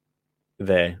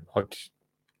there.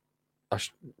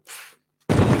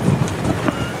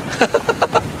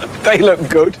 They look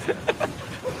good.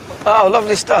 Oh,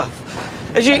 lovely stuff.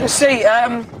 As you can see,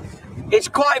 it's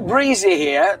quite breezy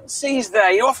here. Seas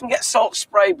there. You often get salt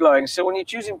spray blowing, so when you're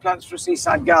choosing plants for a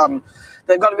seaside garden,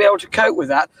 they've got to be able to cope with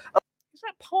that. Is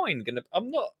that pine going to...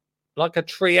 I'm not like a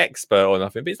tree expert or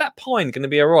nothing, but is that pine going to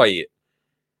be all right?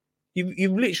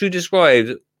 You've literally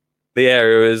described the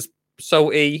area as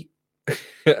salty,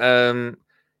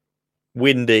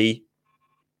 windy.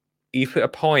 You put a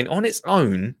pine on its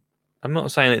own. I'm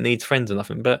not saying it needs friends or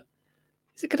nothing, but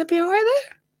is it going to be all right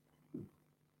there?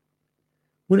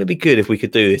 Wouldn't it be good if we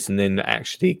could do this and then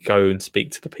actually go and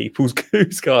speak to the people's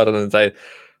goose garden and say,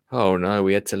 oh no,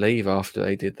 we had to leave after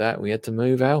they did that. We had to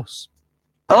move house.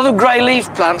 A lot of grey leaf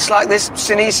plants like this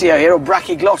Senecio here, or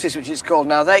Brachyglottis, which it's called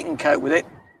now, they can cope with it.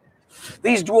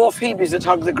 These dwarf hebes that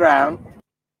hug the ground.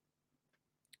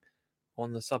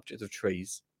 On the subject of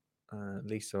trees,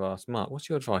 Lisa asked, Mark, what's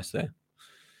your advice there?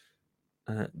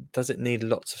 Does it need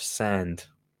lots of sand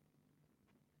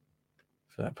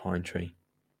for that pine tree?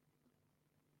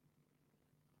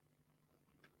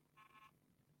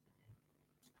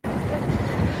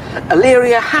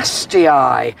 Aleria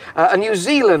hastii, a New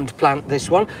Zealand plant, this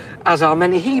one, as are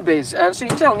many hebes. So you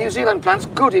can tell New Zealand plants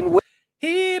good in...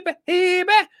 Hebe,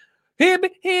 hebe, hebe,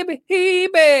 hebe,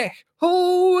 hebe.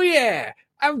 Oh, yeah.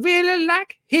 I really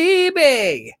like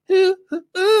hebe. Ooh, ooh,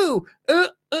 ooh, ooh,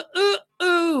 ooh, ooh,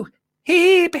 ooh.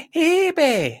 Hebe,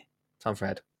 hebe. Time for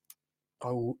Ed. I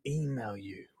will email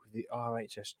you with the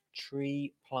RHS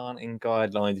tree planting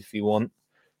guidelines if you want.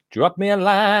 Drop me a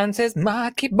line, says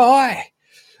Marky Boy.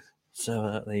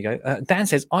 So there you go. Dan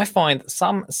says, I find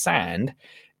some sand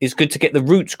is good to get the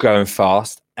roots growing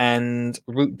fast and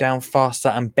root down faster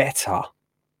and better.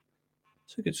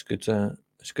 So it's good. It's a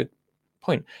good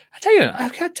point. I'll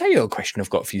tell you a question I've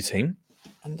got for you, team.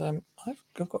 And I've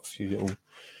got a few little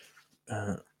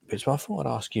bits, but I thought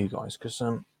I'd ask you guys because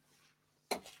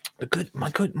my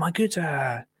good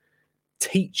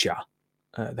teacher,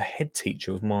 the head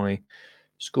teacher of my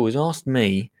school, has asked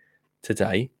me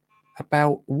today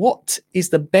about what is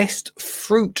the best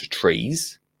fruit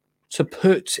trees to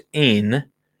put in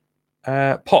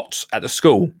pots at the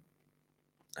school.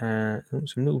 Some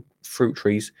little fruit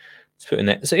trees to put in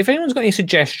there. So if anyone's got any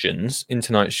suggestions in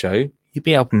tonight's show, you'd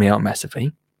be helping me out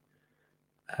massively.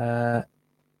 And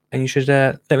you should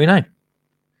let me know.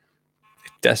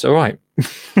 That's all right.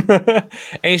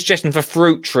 Any suggestions for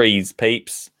fruit trees,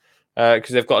 peeps? Because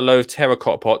they've got a load of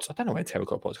terracotta pots. I don't know where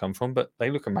terracotta pots come from, but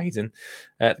they look amazing.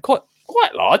 Quite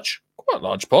large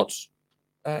pots.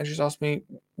 Just asked me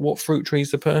what fruit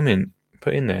trees to put in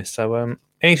there. So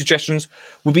any suggestions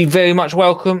would be very much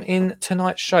welcome in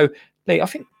tonight's show. Lee, I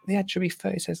think the ad should be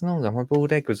 30 seconds longer. My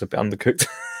boiled egg was a bit undercooked.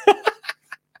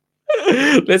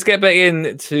 Let's get back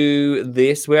into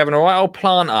this. We're having a right old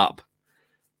plant up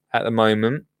at the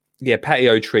moment. Yeah,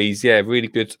 patio trees. Yeah, really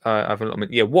good.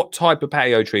 What type of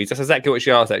patio trees? That's exactly what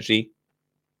she asked, actually.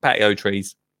 Patio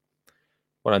trees.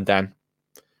 Well done, Dan.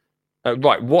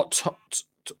 Right, what's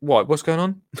going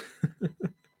on?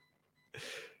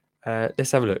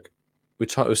 Let's have a look.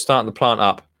 We're starting the plant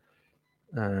up.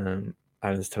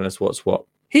 Alan's telling us what's what.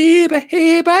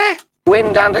 Hebe.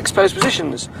 Wind and exposed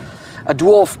positions. A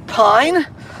dwarf pine,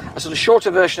 a sort of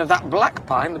shorter version of that black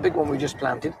pine, the big one we just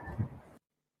planted.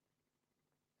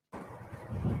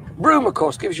 Broom, of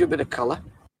course, gives you a bit of colour.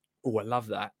 Oh, I love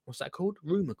that. What's that called?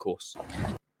 Rumicourse.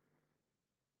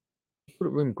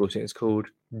 Rumicourse. It's called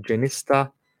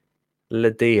Genista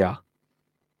ladea.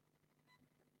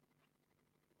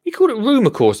 You called it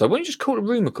Rumicourse, though. Why don't you just call it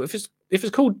Rumicourse? If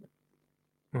it's called,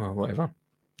 well, whatever.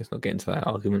 Let's not get into that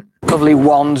argument. Lovely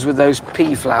wands with those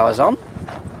pea flowers on.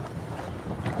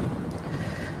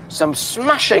 Some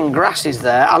smashing grasses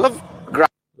there. I love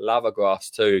lava grass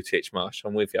too, Titchmarsh.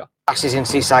 I'm with you. Grasses in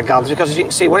seaside gardens because, as you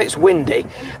can see, when it's windy,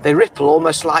 they ripple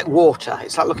almost like water.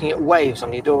 It's like looking at waves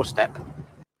on your doorstep.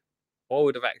 I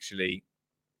would have actually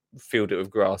filled it with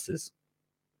grasses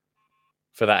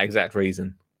for that exact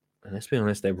reason. And let's be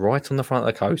honest, they're right on the front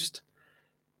of the coast.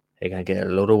 They're going to get a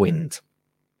lot of wind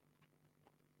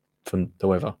from the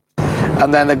weather.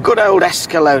 And then the good old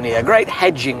Escalonia, a great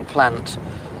hedging plant.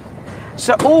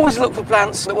 So always look for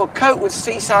plants that will cope with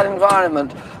seaside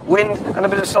environment, wind and a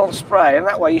bit of salt spray, and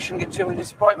that way you shouldn't get too many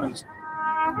disappointments.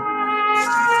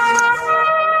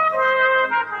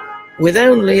 With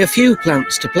only a few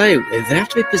plants to play with, they have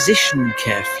to be positioned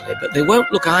carefully, but they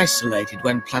won't look isolated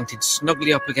when planted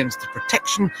snugly up against the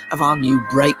protection of our new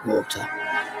breakwater.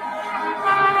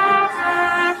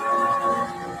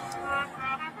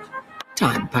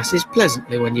 Time passes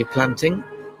pleasantly when you're planting.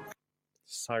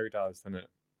 So does, doesn't it?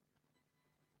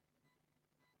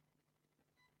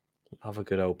 Love a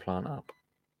good old plant up.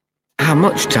 How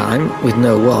much time with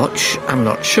no watch, I'm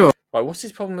not sure. Right, what's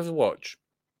his problem with the watch?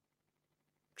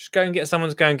 Just go and get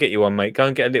someone to go and get you one, mate. Go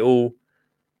and get a little,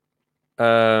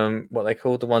 what they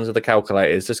call the ones with the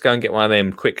calculators. Just go and get one of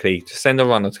them quickly. Just send a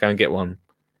runner to go and get one.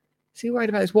 Is he worried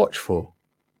about his watch for?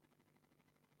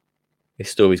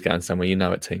 His story's going somewhere, you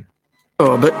know it, team.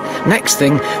 Oh, but next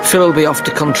thing, Phil will be off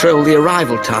to control the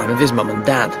arrival time of his mum and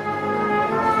dad.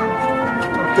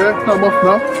 Okay, I'm off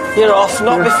now. You're off,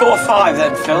 not before 5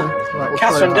 then, Phil. Right,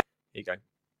 Catherine. Here you go.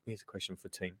 Here's a question for the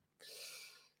team.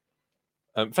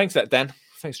 Thanks for that, Dan.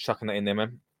 Thanks for chucking that in there,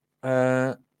 man.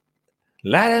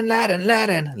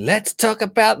 Latin. Let's talk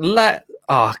about Latin.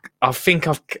 Oh, I think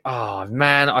I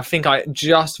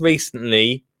just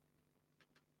recently.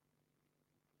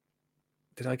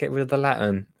 Did I get rid of the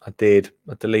Latin? I did.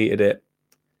 I deleted it.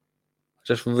 I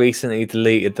just recently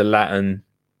deleted the Latin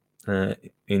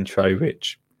intro,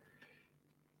 Rich.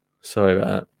 Sorry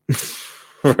about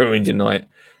that. Ruined your night.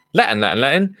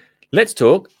 Latin. Let's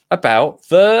talk about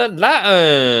the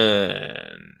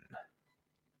Latin.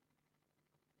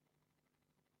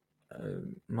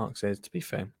 Mark says, to be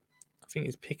fair, I think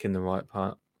he's picking the right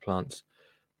plants,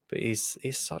 but it's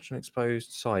such an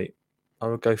exposed site. I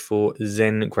would go for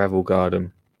Zen Gravel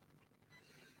Garden.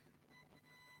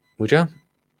 Would you?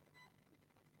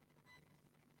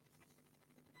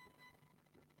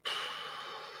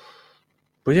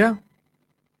 Would you?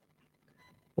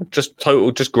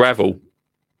 Just gravel.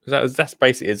 That's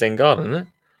basically a Zen garden, isn't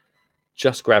it?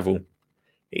 Just gravel.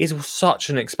 It is such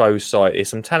an exposed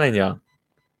site. I'm telling you.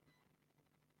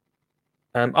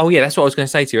 Oh yeah, that's what I was going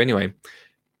to say to you anyway.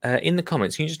 In the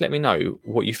comments, can you just let me know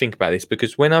what you think about this?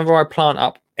 Because whenever I plant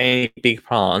up any big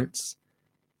plants,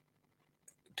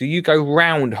 do you go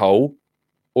round hole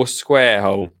or square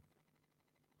hole?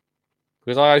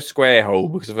 Because I go square hole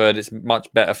because I've heard it's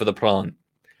much better for the plant.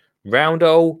 Round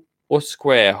hole or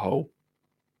square hole?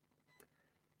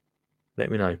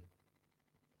 Let me know.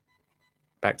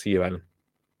 Back to you, Alan.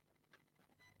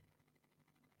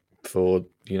 For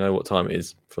you know what time it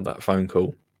is for that phone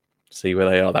call. See where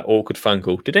they are. That awkward phone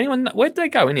call. Did anyone? Where did they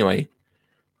go anyway?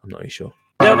 I'm not really sure.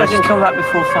 Nobody can come back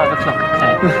before 5 o'clock,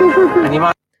 okay? And you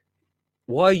might.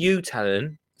 Why are you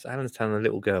telling? So Alan's telling a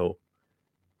little girl,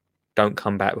 don't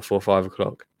come back before 5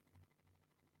 o'clock.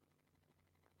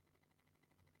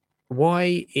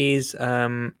 Why is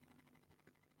Alan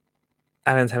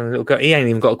telling a little girl? He ain't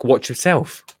even got to watch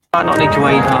himself. Might not need to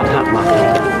wait half that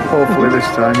much. Hopefully this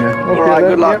time, yeah. All right,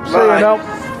 good luck. Yep, see you now.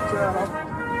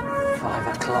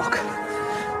 5 o'clock.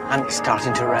 And it's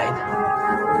starting to rain.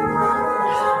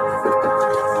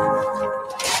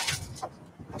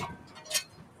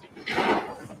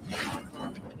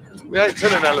 We ain't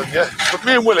telling Alan yet, but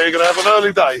me and Willie are going to have an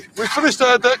early day. We finished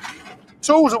our deck,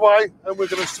 tools away, and we're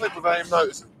going to slip without him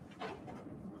noticing.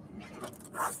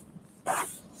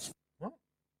 What?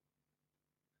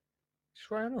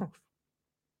 Just ran off.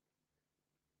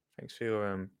 Thanks for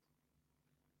your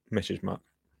message, Mark,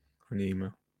 on the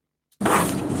email.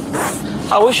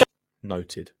 I wish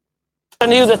Noted. I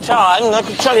knew the time and I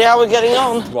could tell you how we're getting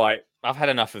on. Right, I've had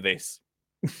enough of this.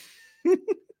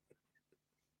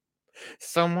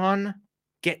 Someone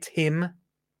get him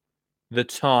the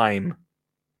time.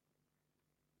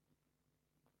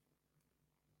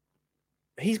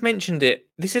 He's mentioned it.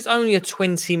 This is only a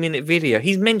 20-minute video.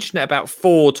 He's mentioned it about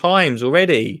 4 times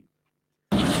already.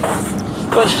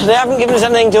 But they haven't given us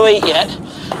anything to eat yet,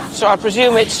 so I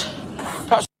presume it's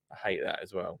perhaps I hate that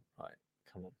as well. Right,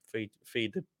 come on, feed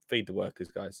the workers,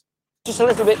 guys. just a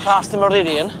little bit past the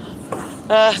meridian.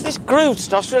 This groove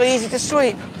stuff's really easy to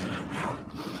sweep.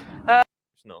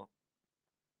 It's not.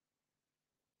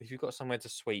 If you've got somewhere to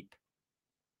sweep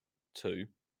to,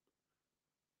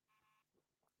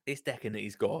 this decking that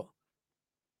he's got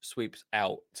sweeps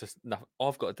out to nothing.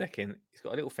 I've got a decking. He's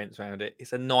got a little fence around it.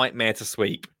 It's a nightmare to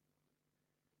sweep.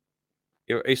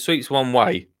 It sweeps one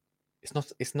way. It's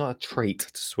not a treat to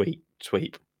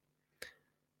sweep.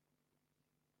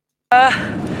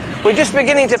 We're just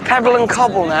beginning to pebble and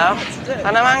cobble now,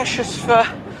 and I'm anxious for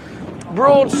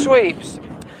broad sweeps.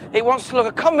 It wants to look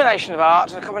a combination of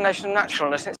art and a combination of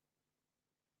naturalness.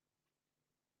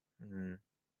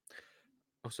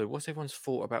 Also, what's everyone's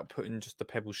thought about putting just the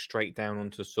pebbles straight down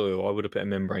onto the soil? I would have put a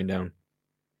membrane down.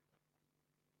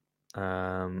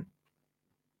 I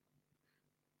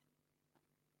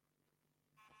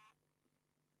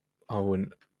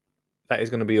wouldn't. That is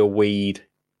going to be a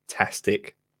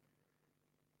weed-tastic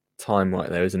time right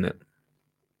there, isn't it?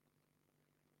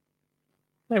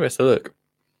 Maybe that's a look.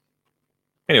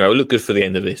 Anyway, it'll look good for the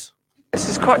end of this. This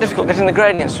is quite difficult getting the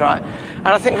gradients right, and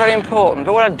I think very important.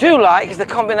 But what I do like is the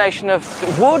combination of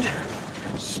wood,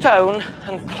 stone,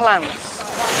 and plants.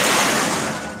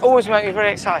 Always make me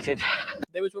very excited.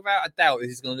 There was without a doubt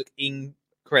this is going to look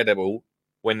incredible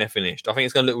when they're finished. I think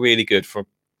it's going to look really good for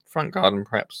front garden,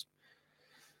 perhaps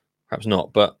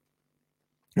not, but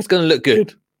it's going to look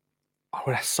good. I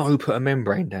would have so put a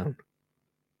membrane down.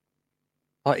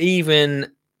 Like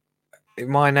even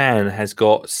my nan has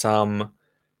got some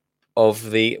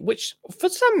of the, which for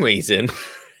some reason,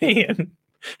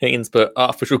 Ian's put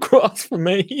artificial grass for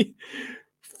me.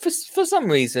 For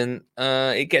some reason,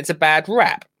 it gets a bad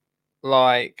rap.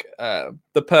 Like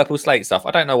the purple slate stuff.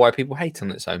 I don't know why people hate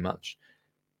on it so much.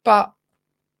 But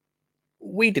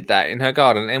we did that in her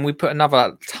garden, and we put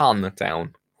another ton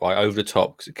down right over the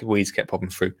top because weeds kept popping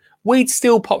through. Weeds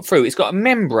still pop through. It's got a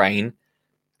membrane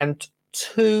and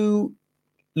 2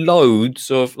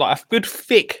 loads of like a good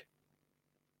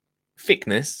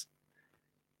thickness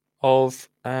of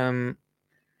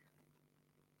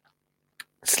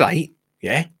slate.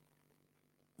 Yeah,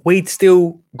 weeds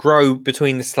still grow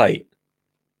between the slate.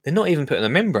 They're not even putting a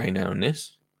membrane down on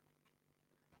this.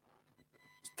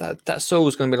 That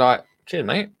soil's going to be like, cheers,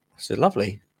 mate. This is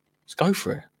lovely. Let's go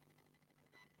for it.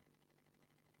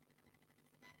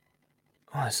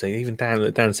 Honestly, even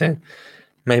down saying,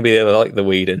 maybe they like the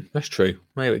weeding. That's true.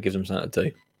 Maybe it gives them something to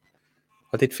do.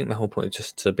 I did think the whole point is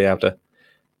just to be able to.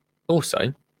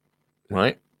 Also,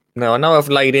 right now, I know I've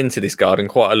laid into this garden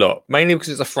quite a lot, mainly because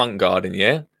it's a front garden.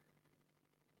 Yeah,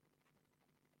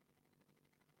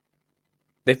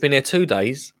 they've been here 2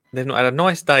 days. They've not had a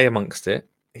nice day amongst it.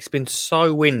 It's been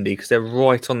so windy because they're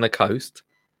right on the coast.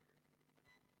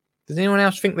 Does anyone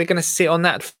else think they're going to sit on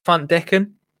that front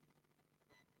decking?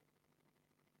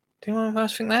 Do anyone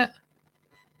else think that?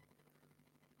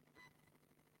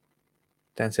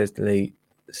 Dan says delete.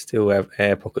 Still have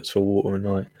air pockets for water and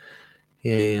night.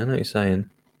 Yeah, I know what you're saying.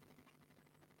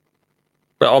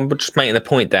 But I'm just making the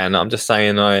point, Dan. I'm just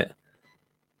saying, like,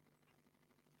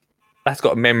 that's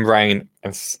got a membrane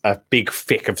and a big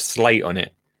thick of slate on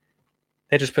it.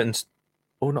 They're just putting,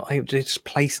 or not, they're just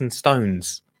placing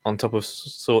stones on top of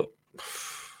sort.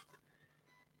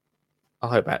 I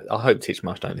hope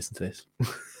Titchmarsh don't listen to this.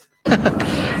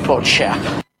 Poor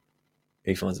chap.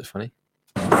 He finds it funny.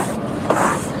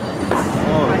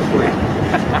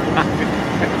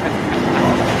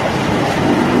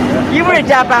 You were a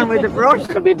dab hand with the brush.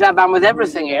 Could be a dab hand with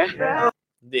everything here.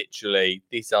 Literally,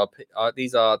 these are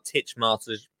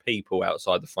Titchmarsh people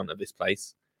outside the front of this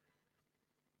place.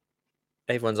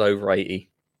 Everyone's over 80.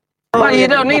 Well, you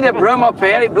don't need a broom up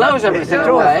here. It blows everything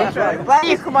away. Well,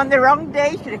 you come on the wrong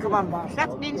day. Should have come on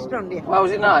Saturday and Sunday. Well,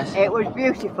 was it nice? It was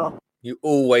beautiful. You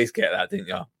always get that, didn't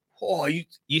you? Oh,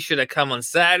 you should have come on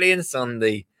Saturday and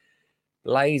Sunday.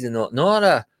 Blazing hot. Not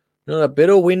a bit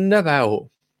of wind about.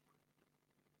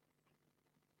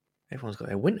 Everyone's got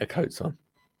their winter coats on.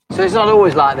 So it's not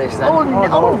always like this then? Oh,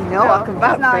 no, I can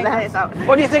vouch for that.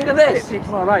 What do you think of this? It's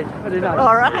all right, very nice.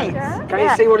 All right. Can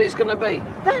you see what it's going to be?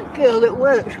 That girl that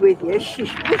works with you, she's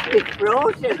just been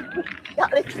frozen.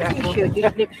 That little t-shirt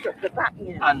just nips up the back,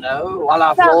 you know. I know.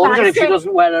 I'll have warned her if she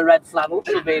doesn't wear a red flannel,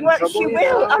 she'll be in trouble. She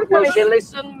will. Will she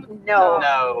listen?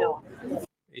 No.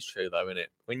 It's true though, isn't it?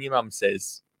 When your mum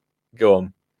says, go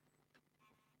on,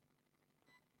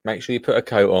 make sure you put a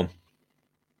coat on.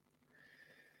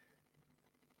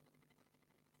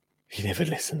 You never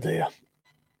listen, do you?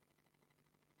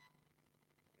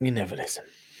 You never listen.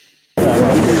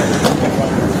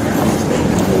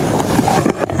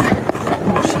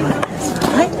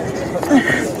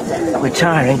 We're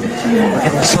tiring. We're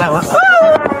getting slower.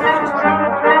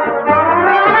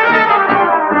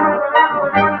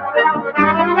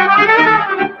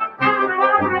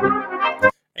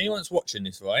 Anyone that's watching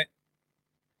this, right?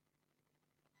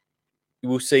 You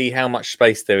will see how much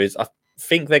space there is. I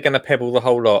think they're going to pebble the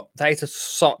whole lot. That is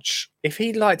such. If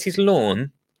he liked his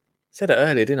lawn, I said it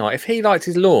earlier, didn't I? If he liked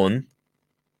his lawn,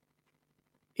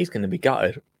 he's going to be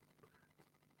gutted.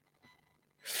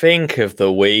 Think of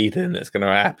the weeding that's going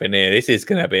to happen here. This is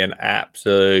going to be an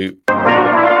absolute.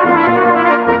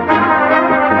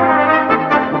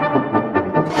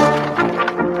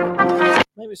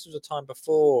 Maybe this was a time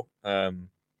before.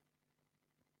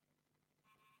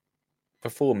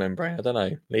 Before membrane, I don't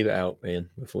know. Leave it out, Ian,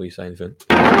 before you say anything.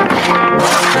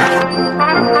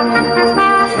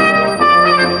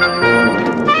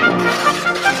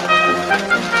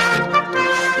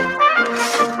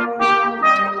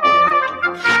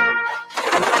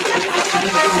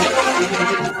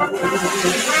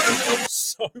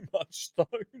 So much stone.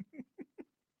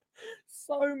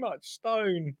 So much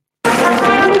stone.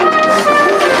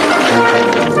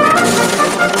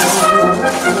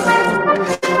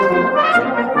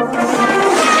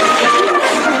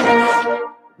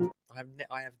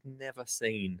 I have never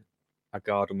seen a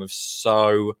garden with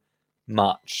so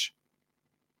much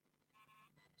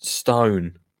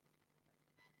stone.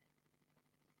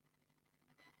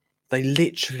 They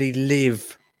literally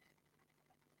live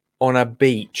on a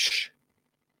beach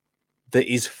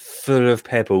that is full of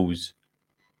pebbles.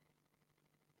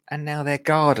 And now their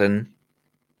garden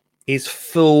is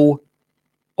full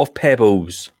of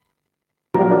pebbles.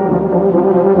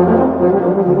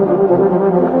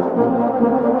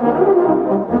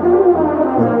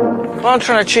 What I'm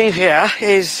trying to achieve here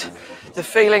is the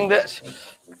feeling that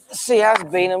the sea has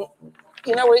been and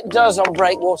you know what it does on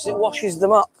breakwaters? It washes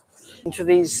them up into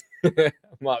these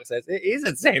Mark says it is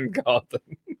a Zen garden.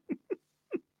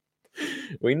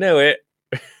 We know it.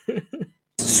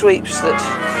 sweeps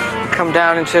that come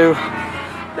down into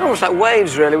they're almost like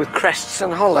waves, really, with crests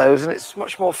and hollows, and it's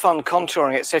much more fun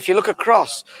contouring it. So if you look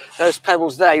across those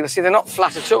pebbles there, you'll see they're not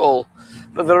flat at all,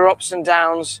 but there are ups and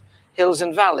downs, hills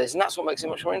and valleys, and that's what makes it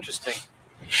much more interesting.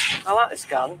 I like this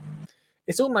garden.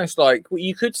 It's almost like what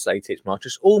you could say, Titchmarsh.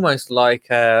 It's almost like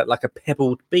a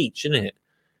pebbled beach, isn't it?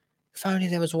 If only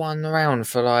there was one around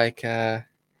for that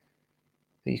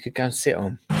you could go and sit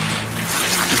on.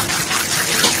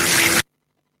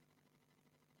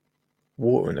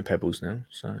 Water in the pebbles now,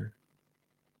 so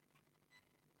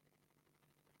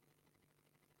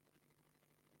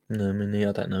no,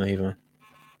 I don't know either.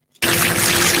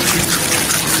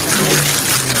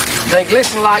 They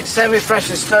glisten like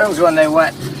semi-precious stones when they're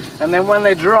wet, and then when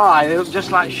they dry, they look just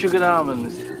like sugared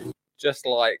almonds. Just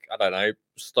like, I don't know,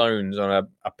 stones on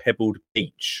a pebbled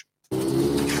beach. Now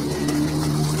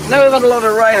we've had a lot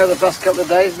of rain over the past couple of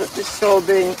days, but this soil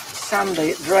being sandy,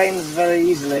 it drains very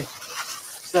easily.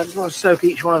 So I just want to soak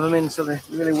each one of them in so they're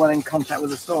really well in contact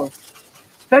with the soil.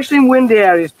 Especially in windy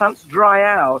areas, plants dry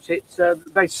out.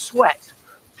 They sweat,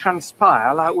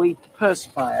 transpire like we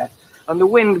perspire, and the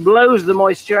wind blows the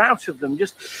moisture out of them,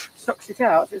 just sucks it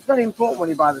out. It's very important when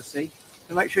you buy the sea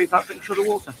to make sure you can't drink the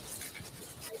water.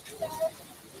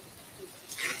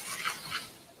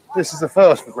 This is the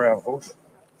first for ground horse.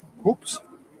 Whoops.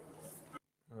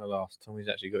 Last Tommy's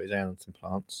actually got his hand on some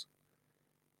plants.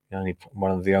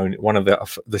 One of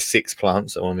the 6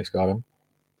 plants that are on this garden.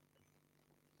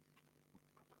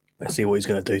 Let's see what he's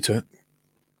going to do to it.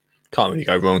 Can't really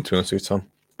go wrong, to be honest with Tom.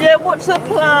 Yeah, what's the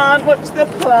plan? What's the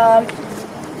plan?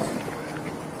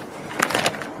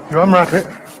 You unwrap it.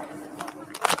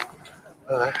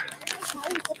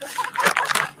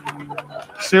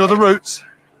 See all the roots?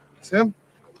 See them?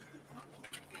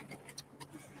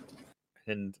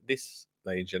 And this,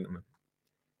 ladies and gentlemen,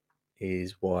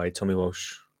 is why Tommy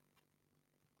Walsh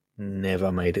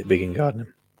never made it big in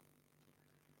gardening.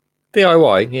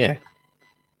 DIY, yeah.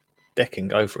 Decking,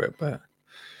 go for it, but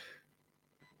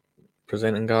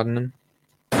presenting gardening.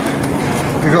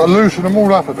 You've got to loosen them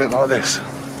all up a bit like this.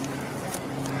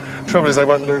 Trouble is they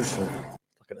won't loosen.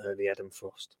 Like an early Adam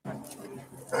Frost.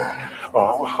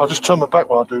 Oh, I'll just turn my back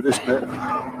while I do this bit.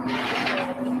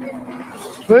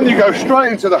 Then you go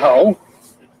straight into the hole.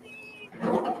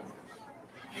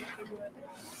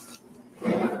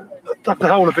 Dug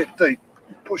the hole a bit deep.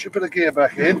 Push a bit of gear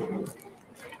back in.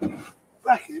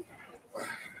 Back in.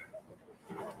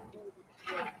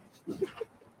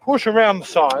 Push around the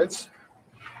sides.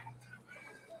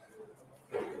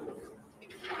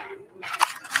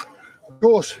 Of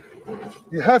course,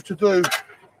 you have to do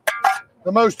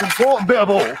the most important bit of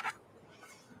all.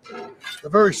 A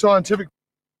very scientific.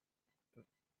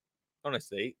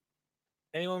 Honestly,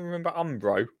 anyone remember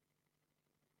Umbro?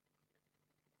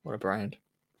 What a brand.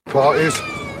 Part is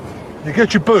you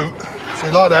get your boot,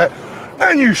 see, like that,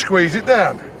 and you squeeze it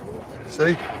down.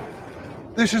 See,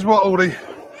 this is what all the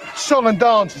song and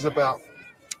dance is about.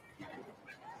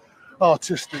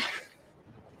 Artistic.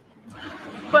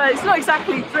 Well, it's not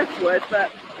exactly driftwood,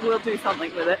 but we'll do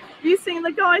something with it. Have you seen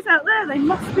the guys out there? They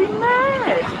must be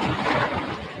mad.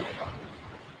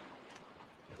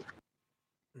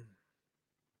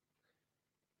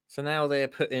 So now they're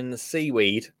putting the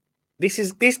seaweed.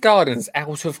 This garden's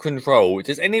out of control.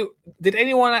 Did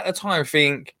anyone at the time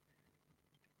think,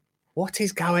 what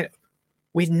is going?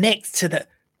 We're next to the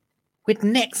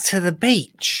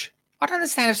beach. I don't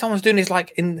understand if someone's doing this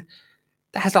that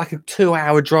has like a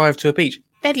 2-hour drive to a beach.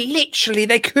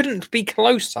 They couldn't be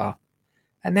closer.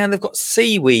 And now they've got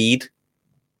seaweed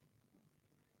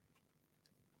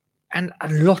and a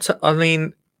lot of,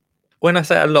 when I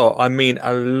say a lot, I mean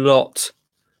a lot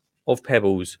of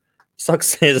pebbles. Sugg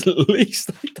says at least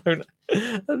the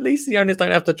owners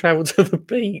don't have to travel to the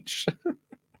beach.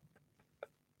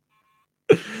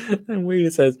 And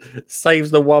Wheeler says saves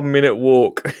the 1-minute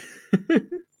walk.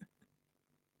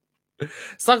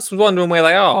 Suggs was wondering where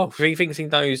they are. If he thinks he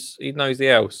knows the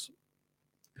else.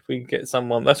 If we can get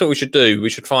someone, that's what we should do. We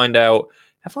should find out.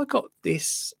 Have I got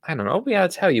this? Hang on, I'll be able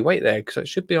to tell you. Wait there, because it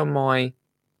should be on my.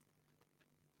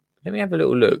 Let me have a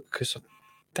little look because I've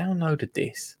downloaded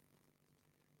this.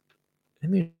 Let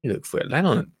me look for it. Hang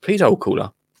on, please hold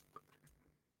caller.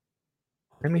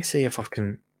 Let me see if I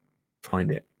can find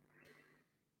it.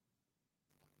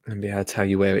 And be able to tell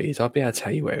you where it is. I'll be able to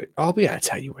tell you where it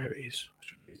is.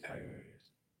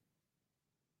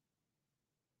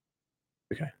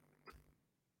 Okay.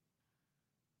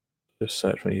 Just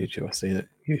search on YouTube. I see that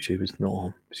YouTube is not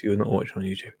on. So you're not watching on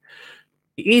YouTube.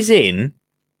 It is in.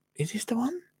 Is this the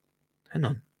one? Hang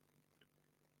on.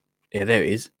 Yeah, there it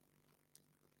is.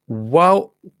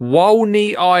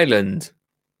 Walney Island.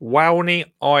 Walney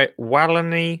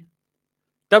WALNEY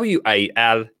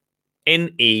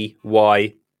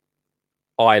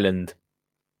Island.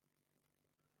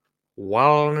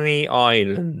 Walney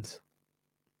Island.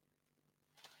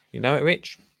 You know it,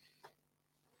 Rich?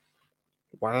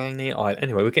 Walney Island.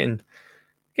 Anyway, we're getting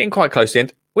quite close to the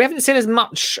end. We haven't seen as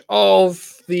much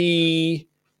of the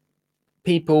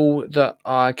people that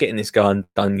are getting this done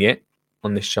yet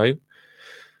on this show.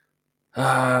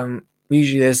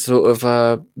 Usually there's sort of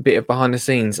a bit of behind the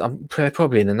scenes. I'm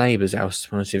probably in the neighbour's house, to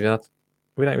be honest with you.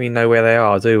 We don't really know where they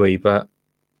are, do we? But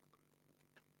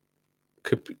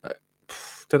could be,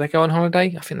 did they go on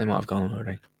holiday? I think they might have gone on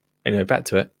holiday. Anyway, back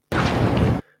to it.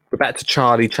 We're back to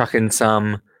Charlie chucking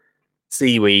some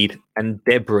seaweed and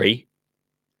debris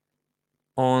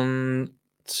on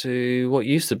to what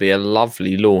used to be a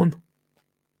lovely lawn.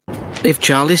 If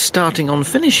Charlie's starting on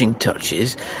finishing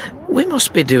touches, we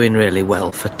must be doing really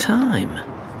well for time.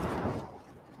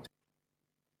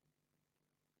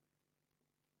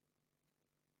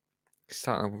 It's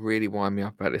starting to really wind me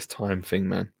up about this time thing,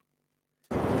 man.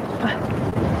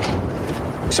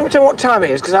 Somebody tell me what time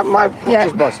it is, because my watch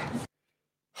is buzzed.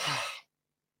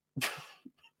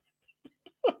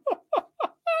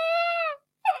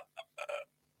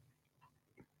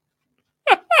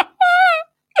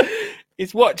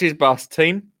 His watch is bust,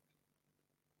 team.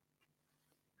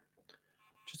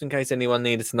 Just in case anyone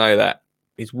needed to know that.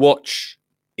 His watch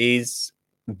is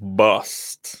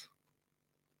bust.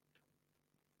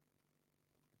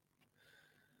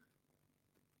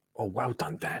 Oh, well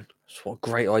done, Dan. What a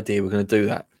great idea. We're going to do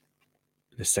that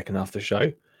in the second half of the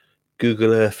show.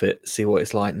 Google Earth it, see what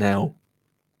it's like now.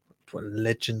 What a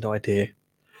legend idea.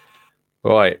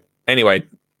 Right. Anyway,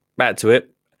 back to it.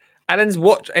 Alan's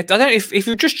watch. I don't know if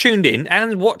you've just tuned in.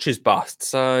 Alan's watch is bust.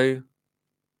 So,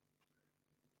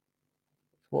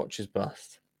 watch is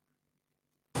bust.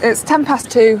 It's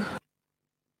 2:10.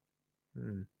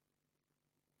 His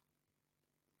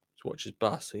watch is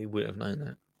bust. So he would have known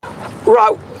that.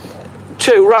 Right.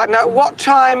 2. Right now, what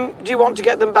time do you want to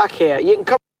get them back here? You can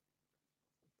come.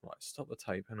 Right. Stop the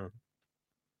tape. Hang on.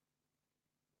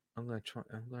 I'm going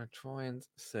to try and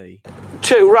see.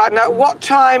 2. Right now, what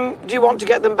time do you want to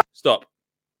get them back? Stop.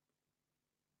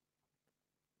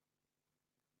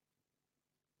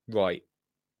 Right.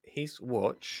 His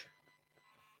watch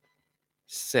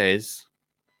says.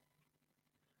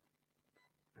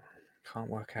 Can't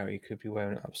work out. He could be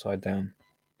wearing it upside down.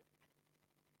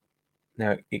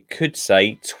 Now, it could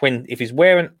say 20. If he's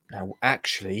wearing. No,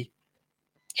 actually.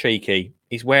 Cheeky.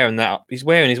 He's wearing that. He's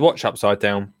wearing his watch upside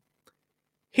down.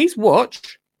 His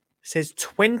watch says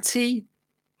 2:20.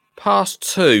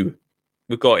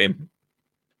 We've got him.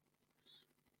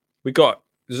 We got.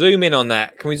 Zoom in on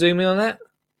that. Can we zoom in on that?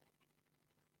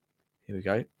 Here we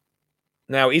go.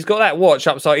 Now, he's got that watch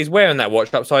upside. He's wearing that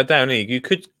watch upside down. You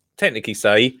could technically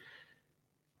say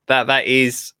that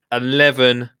is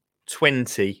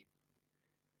 11:20.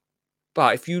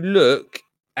 But if you look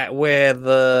at where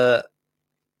the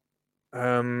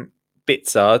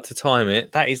bits are to time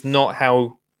it, that is not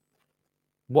how.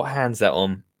 What hand's that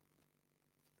on?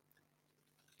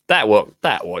 That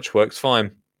watch works fine.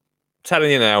 I'm telling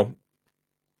you now.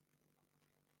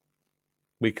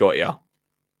 We got ya.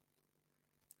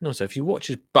 And also, if your watch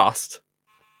is bust,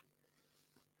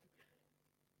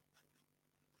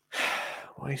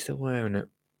 why are you still wearing it?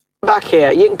 Back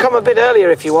here. You can come a bit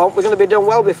earlier if you want. We're going to be done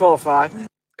well before 5.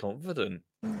 Confident.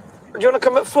 Do you want to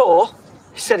come at 4?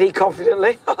 Said he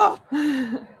confidently.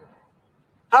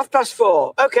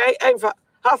 4:30. Okay, aim for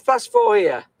 4:30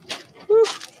 here. Woo. A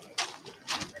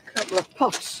couple of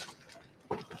pots.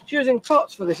 Choosing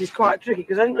pots for this is quite tricky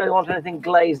because I didn't really want anything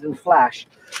glazed and flash.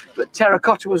 But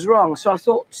terracotta was wrong, so I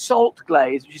thought salt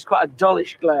glaze, which is quite a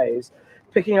dullish glaze,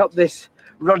 picking up this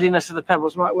ruddiness of the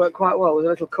pebbles might work quite well with a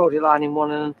little cordyline in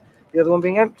one and the other one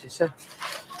being empty. So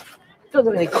don't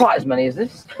think we need quite as many as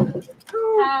this.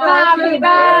 Happy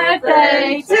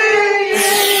birthday to you.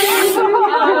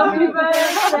 Happy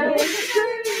birthday to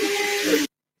you.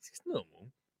 It's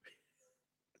normal.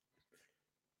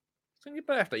 So on your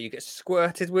birthday, you get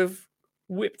squirted with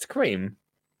whipped cream.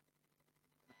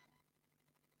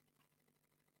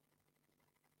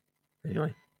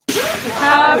 Anyway.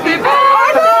 Happy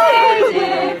birthday,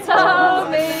 dear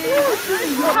Tommy.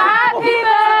 Happy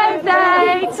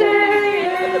birthday to you.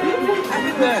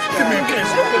 Happy birthday. Give me a kiss.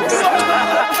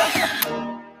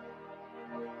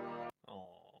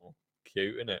 Oh,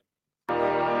 cute, isn't it?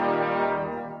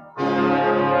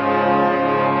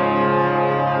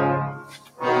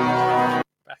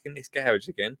 Back back in this garage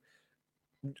again.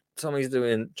 Tommy's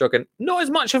doing jogging. Not as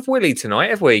much of Willie tonight,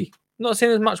 have we? Not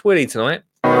seen as much Willie tonight.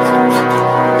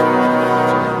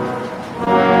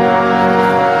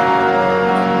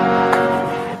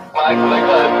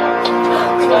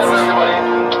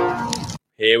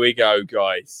 Here we go,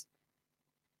 guys.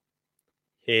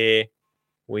 Here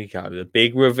we go. The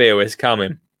big reveal is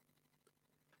coming.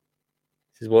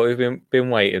 This is what we've been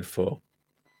waiting for.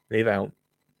 Leave out,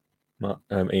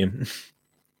 Ian. This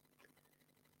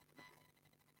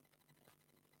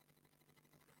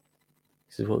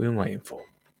is what we've been waiting for.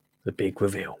 The big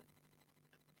reveal.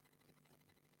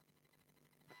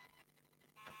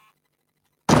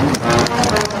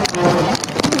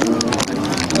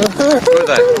 What is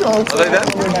that? Are they there?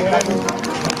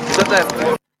 Is that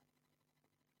them? What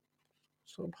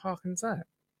sort of parking's that?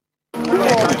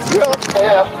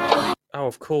 Oh,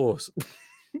 of course.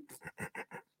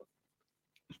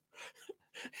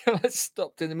 Let's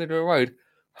stopped in the middle of the road.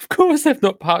 Of course they've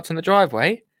not parked in the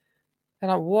driveway. They're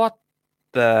like, what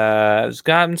there's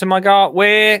happened to my car?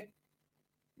 Where's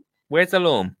the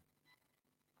lawn?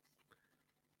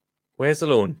 Where's the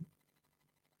lawn?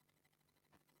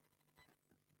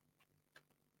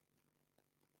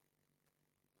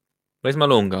 Where's my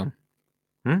lawn gone?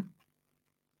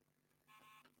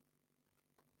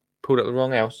 Pulled up the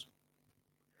wrong house.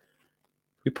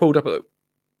 We pulled up at the...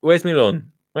 Where's my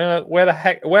lawn? Where the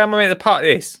heck... Where am I meant to park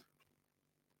this?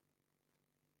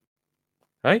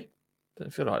 Hey?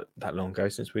 Doesn't feel like that long ago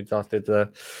since we last did the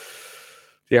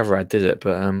other ad, did it?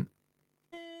 But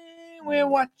we're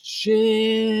watching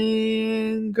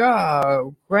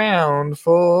Go Ground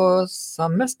Force. I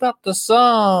messed up the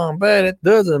song, but it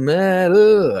doesn't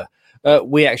matter.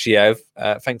 We actually have,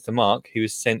 thanks to Mark, who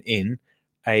has sent in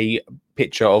a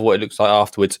picture of what it looks like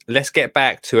afterwards. Let's get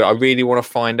back to it. I really want to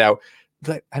find out.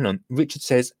 Hang on. Richard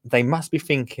says they must be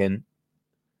thinking,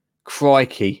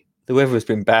 crikey, the weather has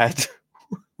been bad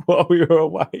while we were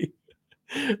away.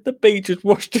 The beach has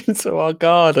washed into our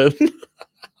garden.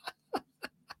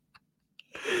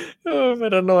 Oh, I've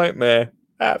had a nightmare.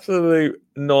 Absolute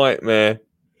nightmare.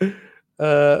 What's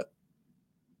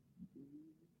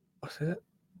it?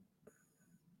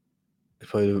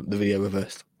 It's probably the video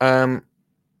reversed.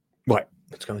 Right,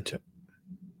 let's go into it.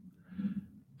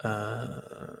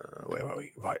 Where are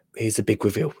we? Right, here's the big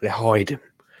reveal. They're hiding.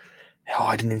 They're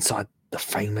hiding inside the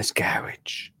famous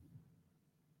garage,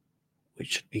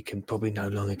 which he can probably no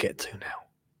longer get to now.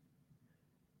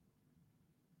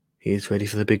 He is ready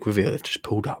for the big reveal. They've just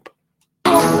pulled up.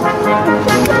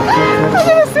 I've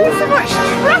never seen so much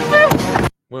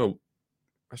traffic. Well,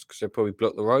 that's because they probably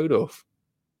blocked the road off.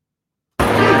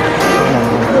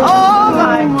 Oh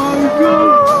my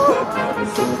God.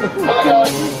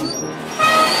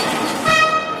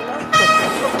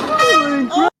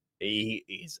 He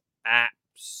is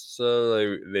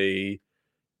absolutely...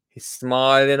 He's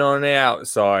smiling on the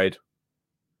outside,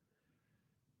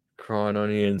 crying on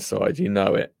the inside. You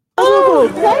know it. Oh,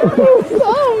 thank you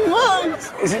so much.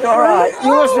 Is it all right?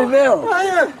 You must be Bill.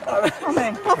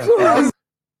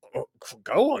 Oh,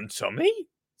 go on, Tommy.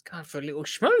 It's going for a little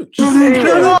smooch.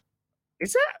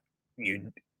 Is that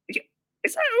you?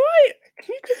 Is that right?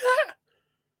 Can you do that?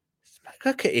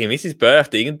 Look at him. It's his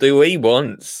birthday. He can do what he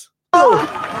wants.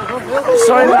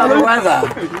 Sorry about the weather.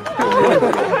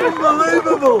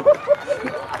 Unbelievable.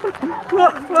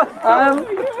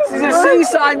 This is a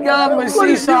seaside garden with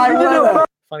seaside weather.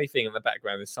 Funny thing in the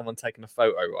background, there's someone taking a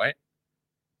photo, right?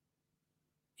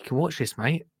 You can watch this,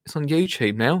 mate. It's on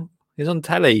YouTube now. It's on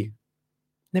telly.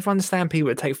 Never understand people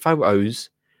that take photos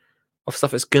of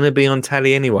stuff that's going to be on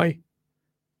telly anyway.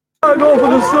 I go for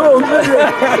the song.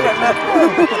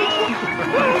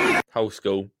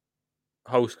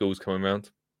 Whole school's coming round.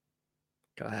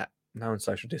 Got that. No one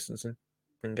social distancing.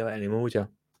 Didn't get that anymore, would you?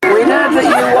 We heard that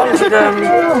you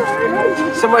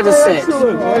wanted somewhere to sit.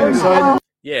 So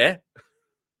Yeah.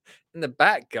 In the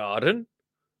back garden.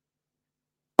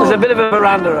 there's a bit of a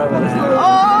veranda over there.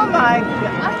 Oh my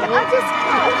God. I just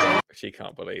can't. She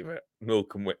can't believe it. Nor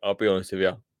can we. I'll be honest with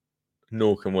you.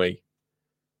 Nor can we.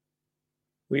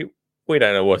 We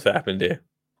don't know what's happened here.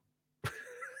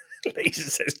 Lisa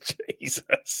says,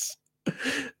 Jesus.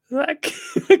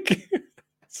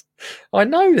 I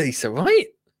know, Lisa, right?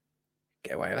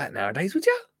 Get away with that nowadays, would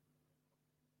you?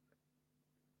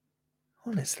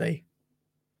 Honestly.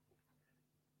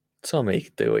 Tommy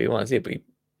can do what he wants here, but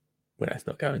let's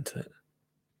not go into it.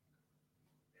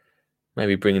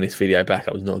 Maybe bringing this video back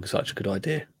up was not such a good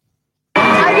idea.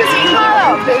 I just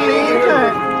can't believe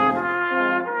it.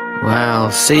 Well,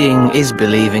 seeing is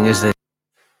believing, as they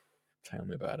Tell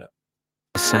me about it.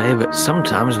 say, but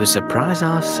sometimes we surprise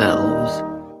ourselves.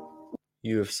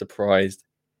 You have surprised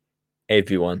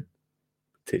Everyone.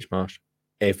 Titchmarsh.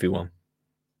 Everyone.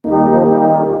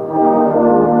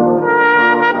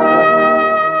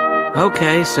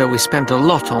 Okay, so we spent a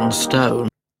lot on stone.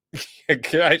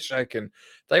 Great shaking.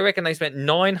 They reckon they spent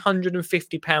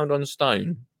 £950 on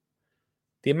stone.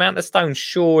 The amount of stone,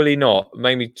 surely not.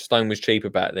 Maybe stone was cheaper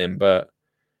back then, but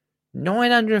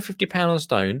 £950 on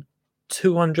stone,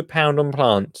 £200 on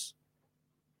plants.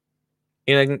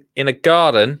 In a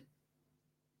garden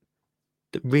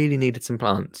that really needed some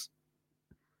plants.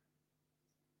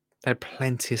 They had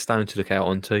plenty of stone to look out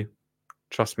onto.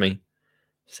 Trust me.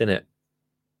 Seen it.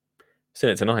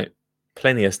 Seen it tonight.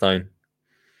 Plenty of stone.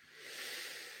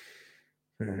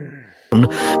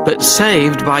 But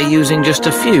saved by using just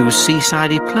a few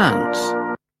seasidey plants.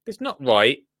 It's not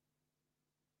right.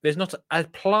 There's not a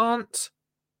plant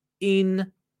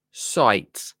in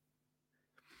sight.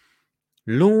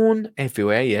 Lawn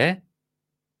everywhere, yeah?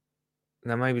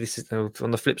 Now maybe this is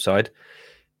on the flip side.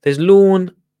 There's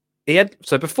lawn.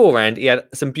 So beforehand, he had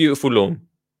some beautiful lawn,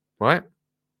 right?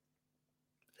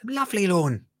 Some lovely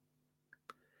lawn.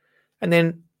 And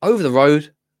then over the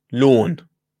road, lawn,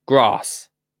 grass.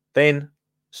 Then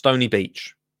stony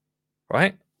beach,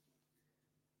 right?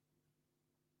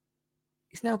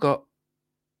 He's now got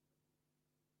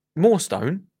more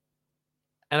stone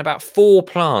and about 4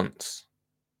 plants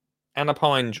and a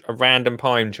random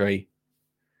pine tree.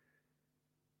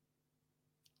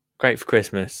 Great for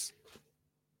Christmas.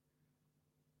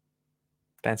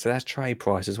 Dan, so that's trade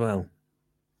price as well.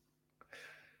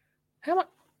 How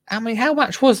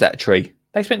much was that tree?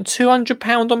 They spent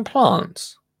 £200 on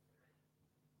plants.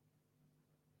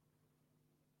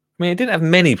 I mean, it didn't have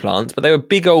many plants, but they were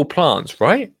big old plants,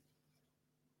 right?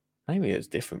 Maybe it was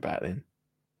different back then.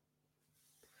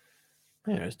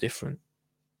 Maybe it was different.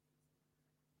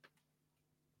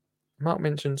 Mark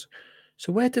mentions,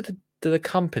 so where do the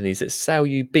companies that sell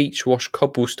you beach wash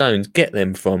cobblestones get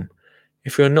them from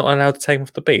if you're not allowed to take them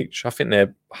off the beach? I think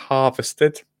they're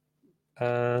harvested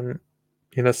in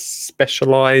a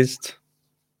specialised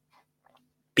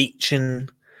beaching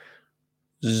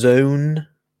zone.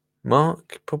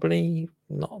 Mark, probably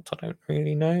not. I don't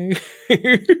really know.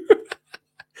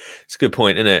 It's a good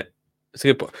point, isn't it? It's a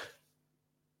good point.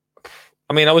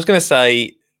 I mean, I was going to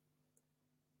say,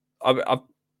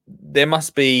 there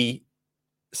must be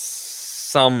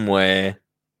somewhere.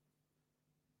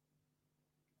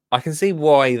 I can see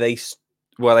why they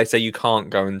say you can't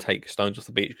go and take stones off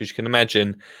the beach, because you can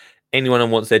imagine anyone who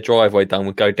wants their driveway done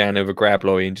would go down over a grab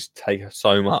lorry and just take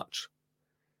so much.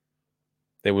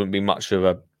 There wouldn't be much of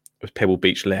a Pebble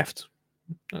Beach left.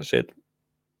 That's it.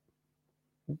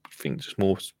 I think just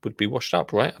more would be washed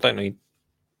up, right? I don't know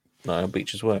how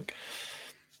beaches work.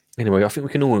 Anyway, I think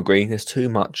we can all agree there's too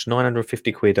much.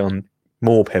 950 quid on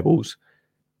more pebbles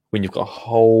when you've got a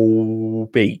whole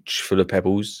beach full of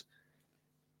pebbles.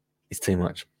 It's too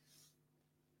much.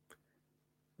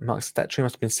 Mark's that tree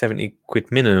must have been 70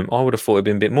 quid minimum. I would have thought it'd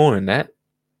been a bit more than that.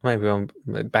 Maybe I'm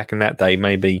back in that day,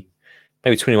 maybe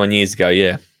 21 years ago,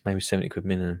 yeah. Maybe 70 quid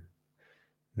minimum.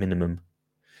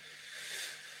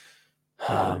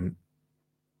 I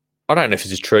don't know if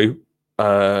this is true,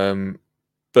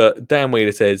 but Dan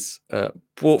Wheeler says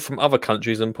brought from other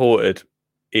countries and imported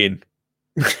in.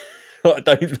 I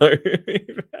don't know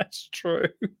if that's true.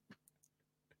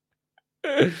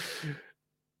 I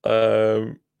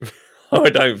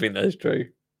don't think that's true.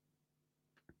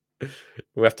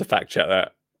 We'll have to fact check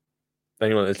that.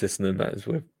 Anyone that's listening, let's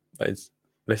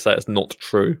say it's not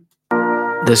true.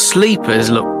 The sleepers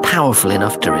look powerful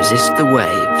enough to resist the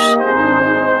waves.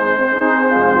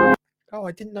 Oh,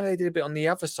 I didn't know they did a bit on the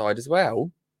other side as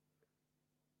well.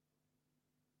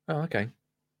 Oh, okay.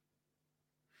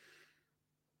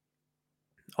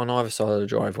 On either side of the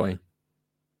driveway.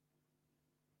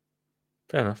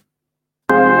 Fair enough.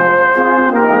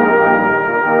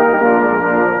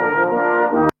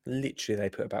 Literally, they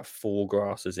put about 4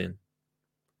 grasses in.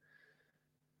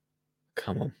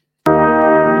 Come on.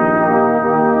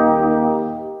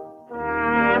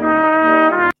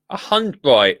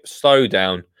 Right, slow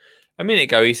down. A minute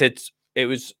ago, he said it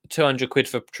was 200 quid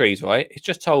for trees, right? He's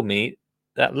just told me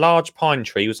that large pine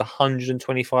tree was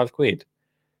 125 quid.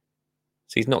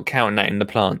 So he's not counting that in the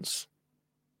plants.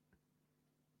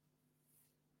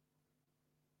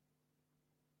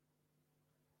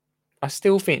 I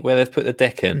still think where they've put the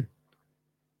deck in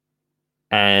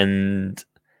and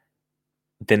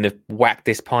then they've whacked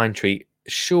this pine tree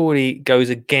surely goes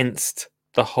against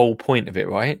the whole point of it,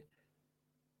 right?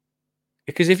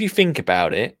 Because if you think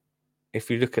about it, if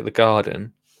you look at the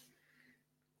garden,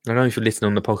 I know if you're listening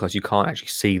on the podcast, you can't actually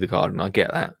see the garden. I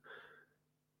get that.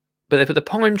 But they put the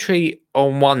pine tree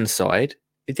on one side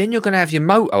then you're going to have your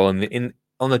motor on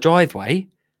the driveway,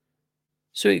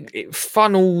 so it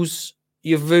funnels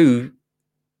your view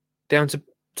down to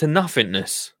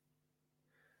nothingness.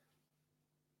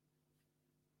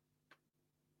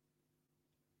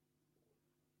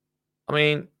 I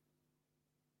mean,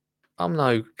 I'm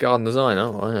no garden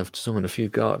designer. I have designed a few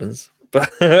gardens,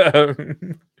 but I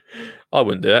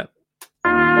wouldn't do that.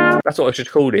 That's what I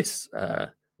should call this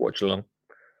watch along.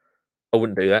 I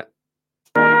wouldn't do that.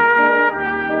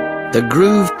 The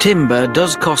grooved timber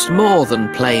does cost more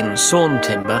than plain sawn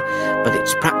timber, but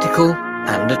it's practical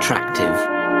and attractive.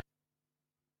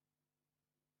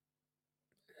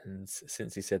 And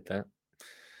since he said that,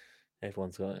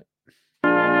 everyone's got it.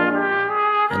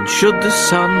 And should the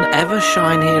sun ever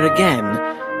shine here again,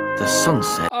 the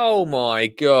sunset. Oh my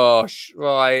gosh!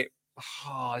 Right,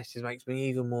 this just makes me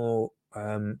even more.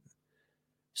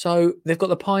 So they've got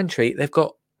the pine tree. They've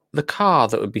got the car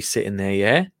that would be sitting there,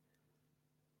 yeah,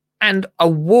 and a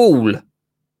wall.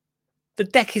 The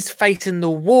deck is facing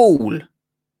the wall.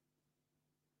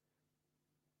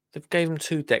 They've gave them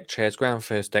 2 deck chairs, ground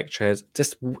first deck chairs.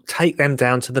 Just take them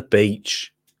down to the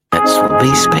beach. That will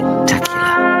be spectacular.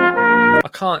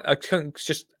 I couldn't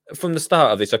just from the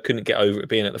start of this. I couldn't get over it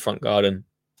being at the front garden.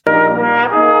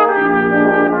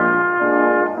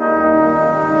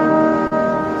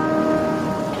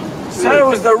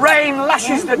 So as the rain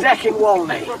lashes the deck in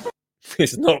Walney.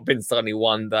 It's not been sunny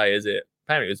one day, is it?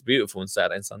 Apparently it was beautiful on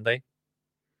Saturday and Sunday.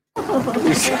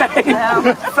 You say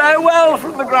farewell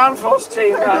from the Grand Force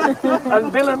team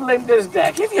and Bill and Linda's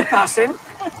deck. If you're passing,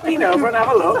 lean over and have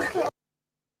a look.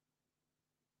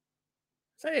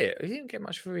 Say it. You didn't get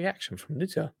much of a reaction from,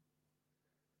 did you?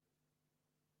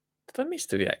 Did I miss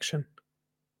the reaction?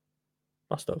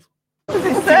 Must have.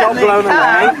 Not blown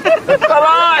away.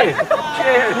 Bye-bye.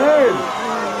 Cheers.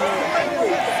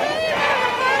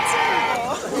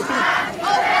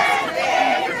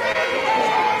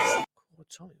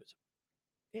 Tommy was,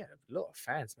 he had a lot of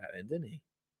fans back then, didn't he?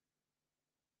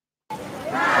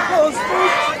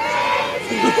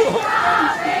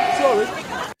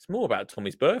 It's more about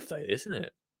Tommy's birthday, isn't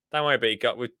it? Don't worry about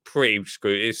it. We're pretty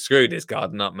screwed. He screwed his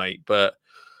garden up, mate. But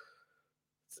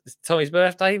it's Tommy's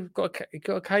birthday. You got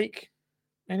a cake?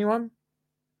 Anyone?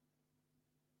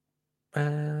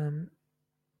 Dan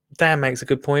makes a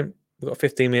good point. We've got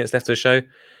 15 minutes left of the show.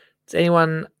 Does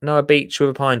anyone know a beach with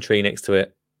a pine tree next to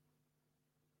it?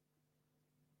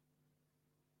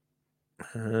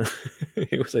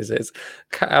 He also says,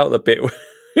 cut out the bit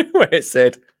where it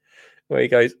said, where he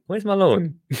goes, where's my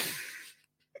lawn?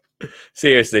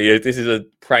 Seriously, this is a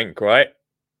prank, right?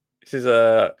 This is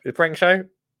a prank show?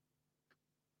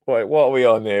 What are we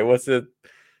on here? What's the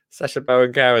Sacha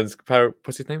Baron Cohen's,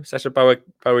 what's his name? Sacha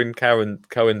Baron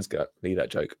Cohen's got, need that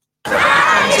joke. We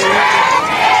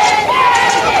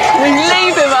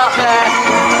leave him up there.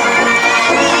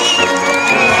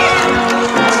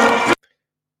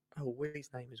 Oh, Willie's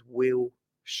name is Will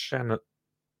Shanna.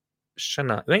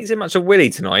 I think it's much of Willie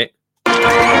tonight.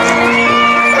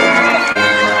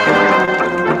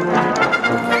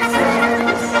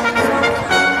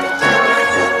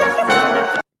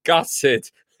 Gutted.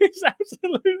 It's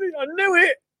absolutely. I knew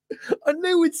it. I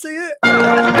knew we'd see it.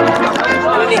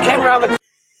 And he came around the.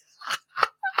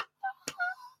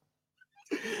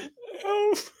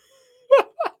 Oh.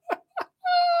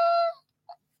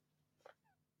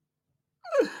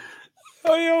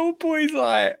 Oh, the old boy's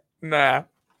like, nah.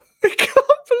 I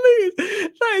can't believe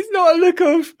it. That is not a look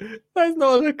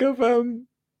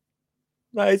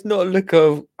of.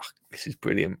 Oh, this is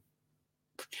brilliant.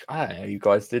 I don't know how you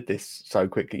guys did this so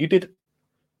quickly.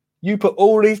 You put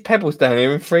all these pebbles down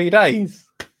here in 3 days.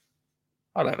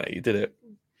 I don't know how you did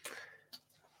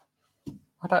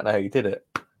it.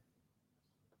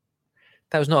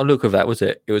 That was not a look of that, was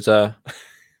it? It was I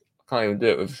can't even do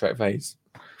it with a straight face.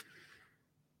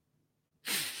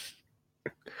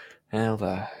 How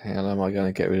the hell am I going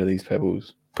to get rid of these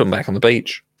pebbles? Put them back on the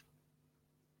beach.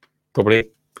 Probably.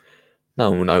 No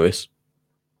one will notice.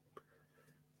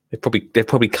 They've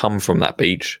probably come from that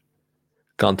beach,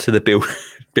 gone to the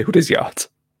builder's yard,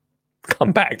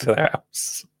 come back to their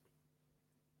house.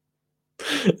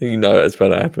 You know that's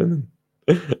going to happen.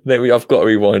 Then I've got to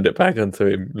rewind it back onto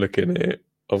him looking at it.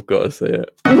 I've got to see it.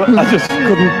 I just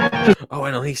couldn't. Oh,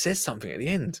 hang on, he says something at the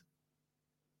end.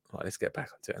 Right, let's get back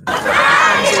onto it.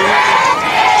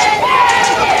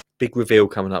 Big reveal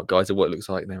coming up, guys, of what it looks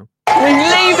like now. We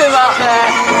leave him up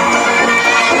there.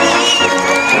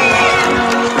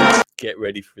 Get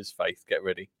ready for his face. Get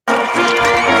ready. And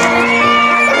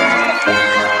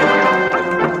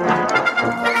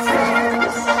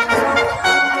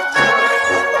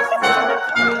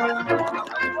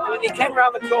he came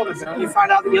round the corner and you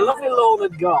found out that your lovely lawn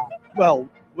had gone. Well,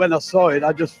 when I saw it,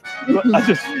 I just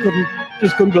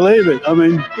couldn't believe it. I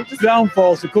mean, ground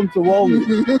force had come to warn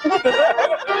me.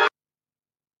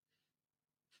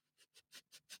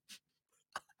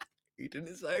 He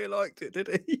didn't say he liked it,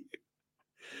 did he?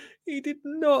 He did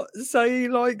not say he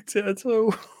liked it at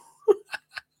all.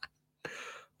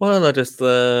 Well, I just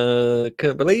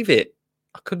couldn't believe it.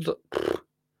 I couldn't.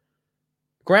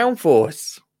 Ground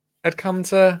force had come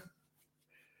to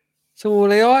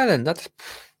Wally Island. I just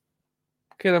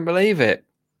couldn't believe it.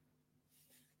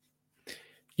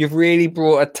 You've really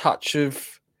brought a touch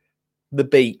of the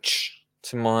beach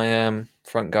to my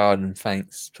front garden.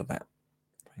 Thanks for that.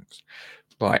 Thanks.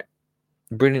 Right.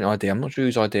 Brilliant idea. I'm not sure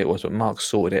whose idea it was, but Mark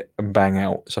sorted it and bang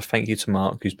out. So thank you to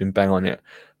Mark, who's been bang on it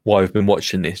while we've been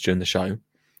watching this during the show.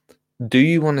 Do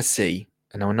you want to see,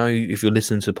 and I know if you're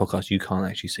listening to the podcast, you can't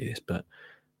actually see this, but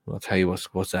I'll tell you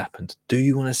what's happened. Do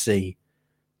you want to see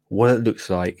what it looks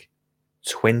like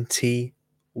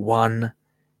 21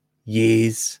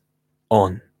 years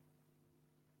on?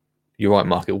 You're right,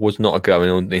 Mark. It was not a going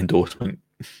on endorsement.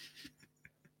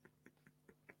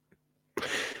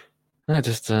 I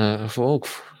just thought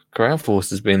ground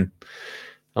force has been,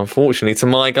 unfortunately, to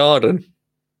my garden.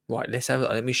 Right,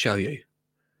 let me show you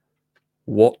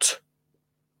what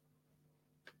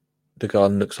the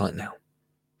garden looks like now.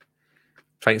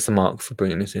 Thanks to Mark for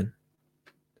bringing this in.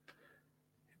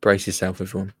 Brace yourself,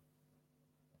 everyone.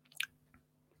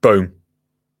 Boom.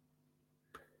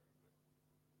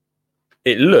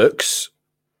 It looks...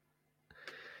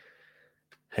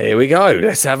 Here we go.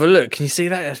 Let's have a look. Can you see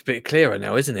that? That's a bit clearer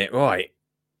now, isn't it? Right.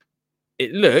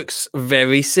 It looks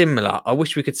very similar. I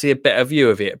wish we could see a better view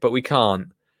of it, but we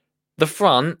can't. The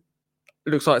front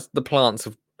looks like the plants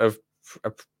are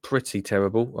pretty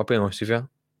terrible. I'll be honest with you.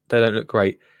 They don't look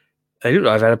great. They look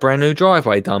like they've had a brand new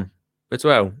driveway done as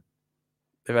well.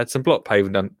 They've had some block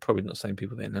paving done. Probably not the same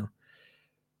people there now.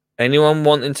 Anyone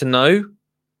wanting to know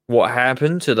what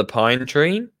happened to the pine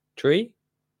tree?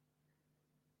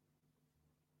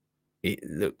 It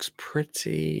looks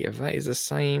pretty. If that is the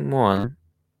same one,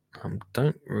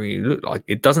 don't really look like.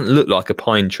 It doesn't look like a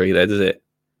pine tree there, does it?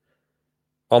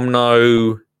 I'm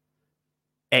no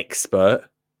expert,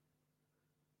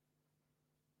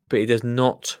 but it does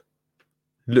not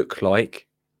look like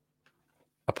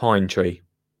a pine tree.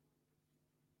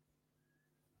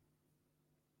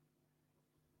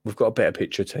 We've got a better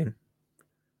picture, team.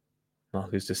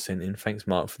 Mark has just sent in. Thanks,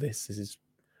 Mark, for this. This is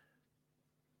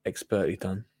expertly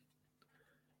done.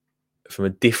 From a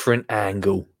different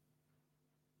angle.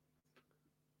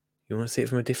 You want to see it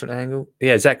from a different angle?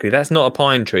 Yeah, exactly. That's not a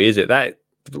pine tree, is it? That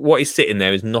what is sitting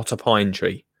there is not a pine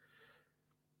tree.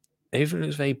 Everything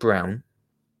looks very brown.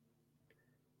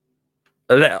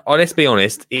 Let's be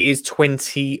honest. It is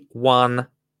 21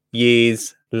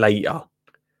 years later.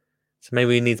 So maybe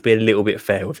we need to be a little bit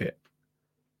fair with it.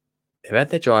 They've had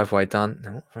their driveway done.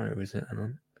 Now, what photo is it? Hang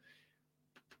on.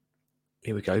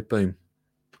 Here we go. Boom.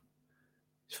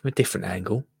 It's from a different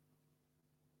angle.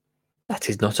 That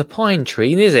is not a pine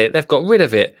tree, is it? They've got rid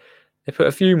of it. They put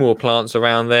a few more plants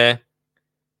around there.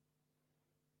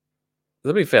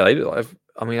 To be fair, they look like,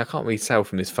 I mean, I can't really tell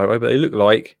from this photo, but they look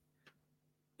like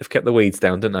they've kept the weeds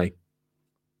down, don't they?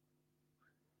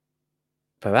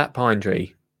 But that pine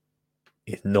tree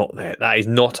is not there. That is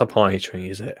not a pine tree,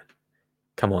 is it?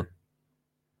 Come on.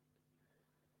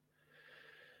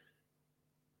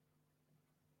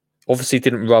 Obviously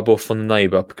didn't rub off on the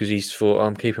neighbour because he's thought,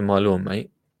 I'm keeping my lawn, mate.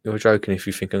 You're joking if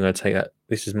you think I'm going to take that.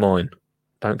 This is mine.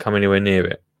 Don't come anywhere near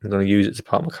it. I'm going to use it to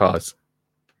park my cars.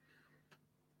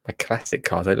 My classic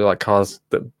cars. They look like cars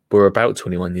that were about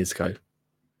 21 years ago.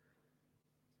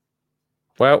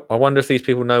 Well, I wonder if these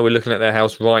people know we're looking at their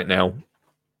house right now.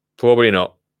 Probably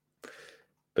not.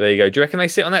 But there you go. Do you reckon they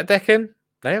sit on that decking?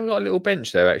 They haven't got a little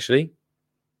bench there, actually.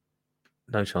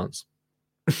 No chance.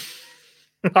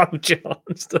 No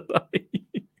chance today.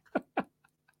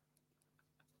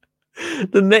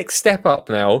 The next step up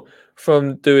now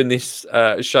from doing this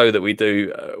show that we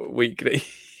do weekly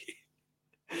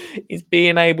is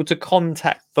being able to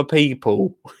contact the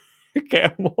people.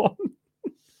 Get them on.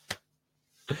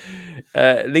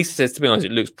 Lisa says, to be honest,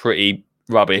 it looks pretty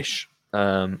rubbish.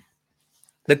 The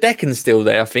decking's still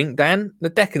there, I think, Dan. The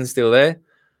decking's still there.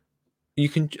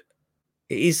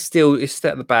 It's still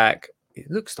at the back. It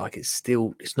looks like it's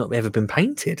not ever been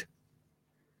painted.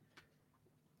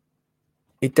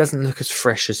 It doesn't look as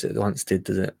fresh as it once did,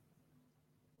 does it?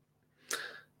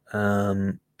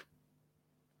 But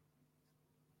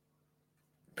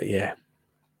yeah, it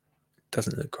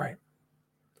doesn't look great.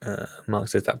 Mark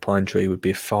says that pine tree would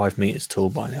be 5 meters tall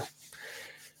by now.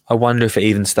 I wonder if it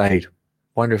even stayed.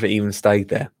 Wonder if it even stayed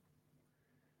there.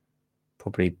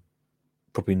 Probably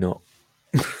not.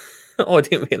 Oh, I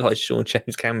didn't realise Sean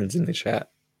James Cameron's in the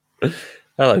chat.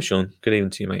 Hello, Sean. Good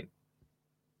evening to you, mate.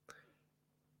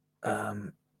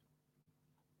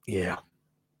 Yeah.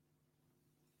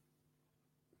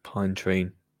 Pine Tree.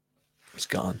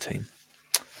 Scarantine.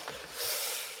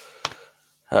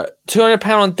 £200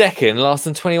 on Deccan lasts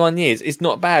than 21 years. It's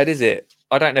not bad, is it?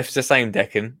 I don't know if it's the same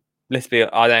Deccan.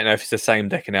 I don't know if it's the same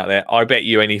Deccan out there. I bet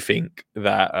you anything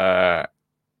that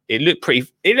it looked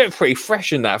pretty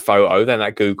fresh in that photo than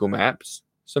that Google Maps.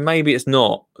 So maybe it's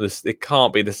not. It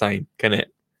can't be the same, can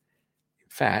it?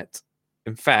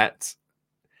 In fact,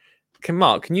 can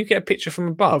you get a picture from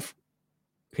above?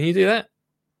 Can you do that?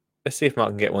 Let's see if Mark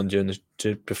can get one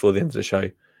before the end of the show.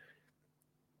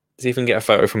 See if we can get a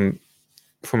photo from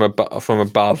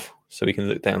above so we can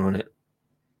look down on it.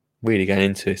 Really going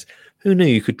into this. Who knew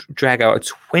you could drag out a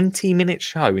 20-minute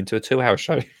show into a 2-hour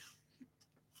show?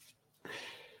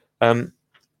 It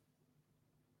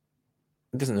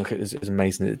doesn't look as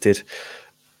amazing as it did.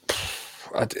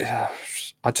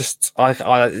 I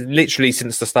literally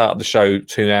since the start of the show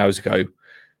 2 hours ago,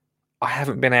 I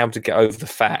haven't been able to get over the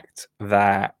fact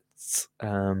that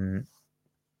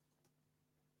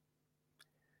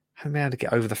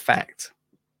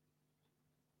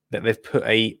they've put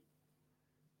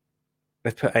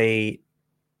a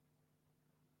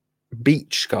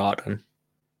beach garden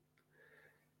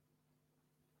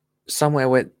somewhere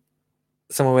where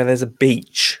there's a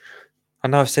beach. I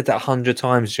know I've said that 100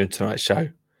 times during tonight's show.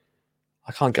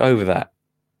 I can't get over that.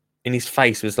 And his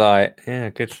face was like, yeah,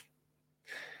 good.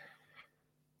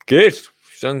 Good.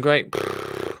 You've done great.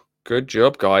 Good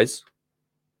job, guys.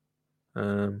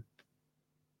 Well,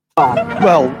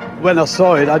 when I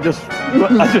saw it, I just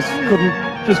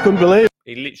couldn't believe it.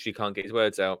 He literally can't get his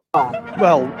words out.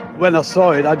 Well, when I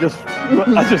saw it, I just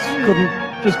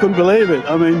couldn't believe it.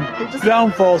 I mean,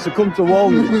 ground force to come to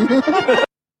one.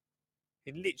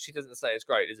 He literally doesn't say it's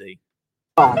great, does he?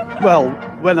 Well,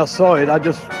 when I saw it, I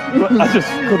just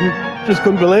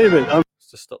couldn't believe it.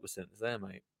 Just stop the sentence there,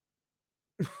 mate.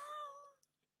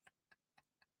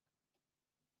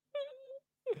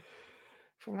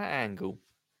 From that angle,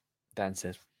 Dan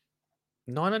says,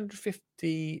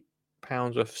 £950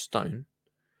 worth of stone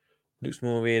looks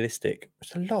more realistic.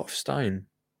 It's a lot of stone.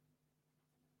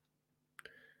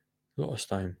 A lot of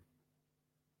stone.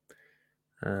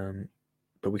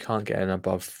 But we can't get an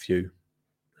above view.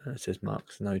 Says Mark.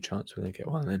 There's no chance we're going to get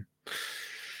one then.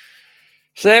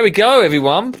 So there we go,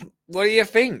 everyone. What do you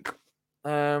think?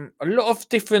 A lot of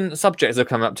different subjects have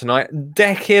come up tonight.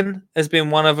 Decking has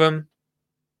been one of them.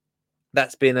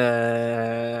 That's been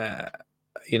a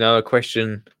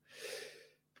question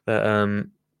that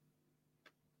and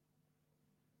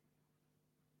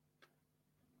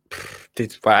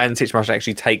Titchmarsh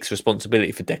actually takes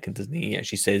responsibility for Deccan, doesn't he? He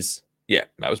actually says, "Yeah,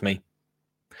 that was me.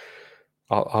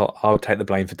 I'll take the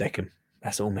blame for Deccan.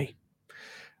 That's all me."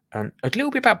 A little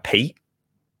bit about Pete,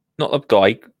 not the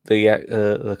guy,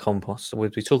 the compost. So we'll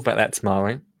be talking about that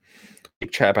tomorrow.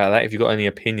 Big chat about that. If you've got any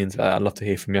opinions about that, I'd love to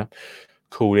hear from you.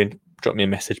 Call in, drop me a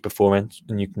message beforehand,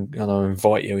 and you can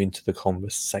invite you into the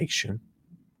conversation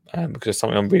because it's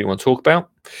something I really want to talk about.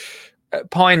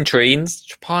 Pine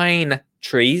trees.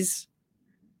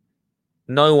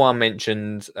 No one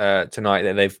mentioned tonight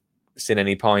that they've seen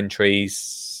any pine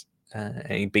trees,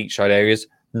 any beachside areas.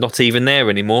 Not even there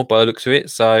anymore by the looks of it.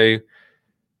 So,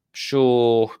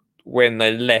 sure, when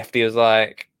they left, he was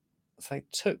like, "They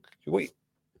took what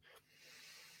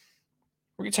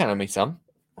are you telling me, son?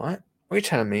 Right? What you're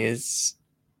telling me is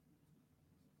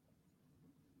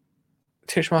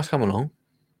Titchmarsh come along.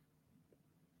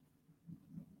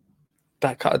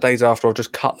 That couple of days after, I've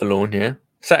just cut the lawn, yeah?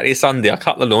 Saturday, Sunday, I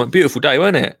cut the lawn. Beautiful day,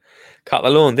 wasn't it? Cut the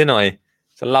lawn, didn't I?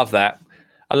 So I love that.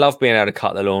 I love being able to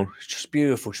cut the lawn. It's just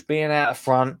beautiful. Just being out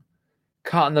front,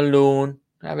 cutting the lawn,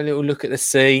 have a little look at the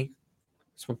sea.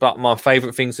 It's my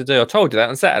favourite things to do. I told you that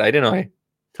on Saturday, didn't I?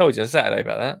 Told you on Saturday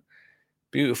about that.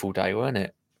 Beautiful day, wasn't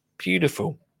it?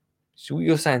 Beautiful. So what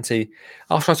you're saying to,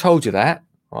 after I told you that,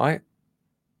 right?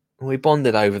 And we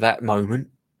bonded over that moment,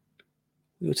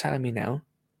 what you're telling me now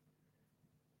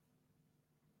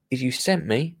is you sent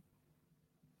me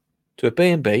to a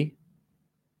B&B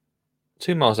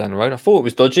 2 miles down the road. I thought it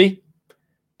was dodgy.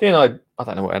 Didn't I? I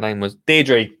don't know what her name was.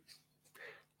 Deirdre.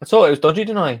 I thought it was dodgy,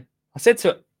 didn't I? I said to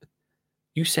her,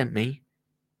 you sent me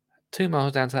 2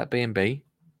 miles down to that B&B,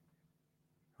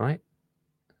 right?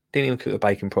 Didn't even cook the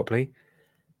bacon properly.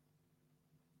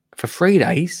 For 3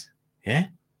 days, yeah?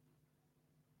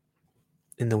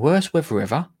 In the worst weather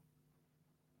ever.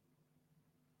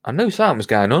 I knew something was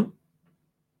going on.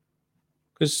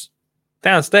 Because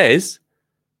downstairs,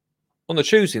 on the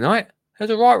Tuesday night, there was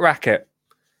a right racket.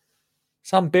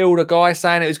 Some builder guy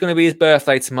saying it was going to be his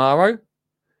birthday tomorrow.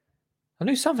 I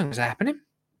knew something was happening.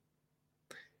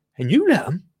 And you let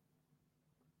them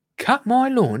cut my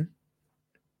lawn,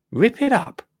 rip it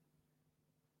up,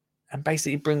 and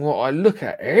basically bring what I look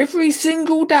at every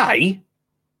single day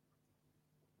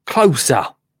closer.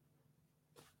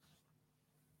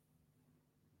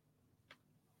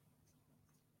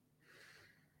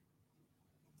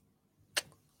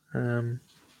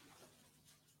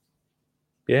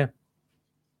 Yeah.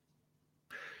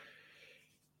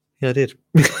 Yeah, I did.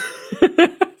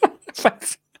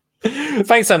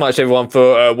 Thanks so much, everyone,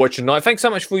 for watching tonight. Thanks so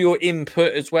much for your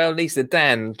input as well. Lisa,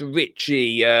 Dan,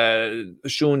 Richie,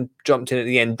 Sean jumped in at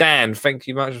the end. Dan, thank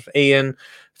you much. Ian,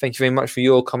 thank you very much for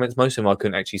your comments. Most of them I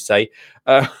couldn't actually say.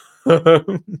 And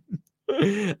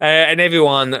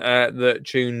everyone that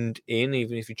tuned in,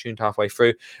 even if you tuned halfway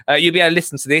through, you'll be able to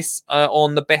listen to this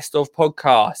on the Best of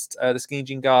podcast. The Skinny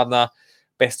Jean Gardener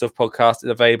Best of podcast is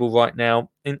available right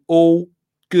now in all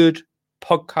good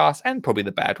podcasts and probably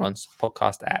the bad ones,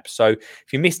 podcast apps. So if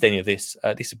you missed any of this,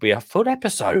 this will be a full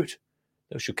episode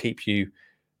that should keep you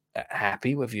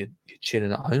happy, whether you're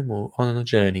chilling at home or on a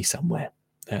journey somewhere.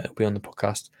 It'll be on the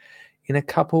podcast in a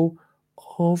couple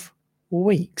of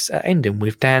weeks. Ending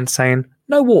with Dan saying,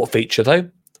 no water feature though.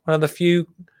 One of the few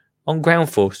on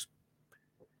ground force.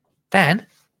 Dan,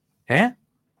 yeah?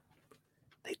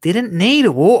 They didn't need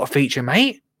a water feature,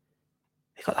 mate.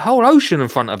 They got the whole ocean in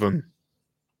front of them.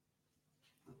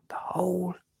 The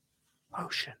whole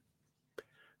ocean.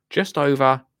 Just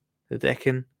over the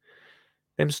decking,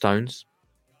 them stones,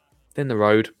 then the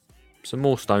road, some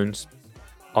more stones,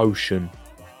 ocean.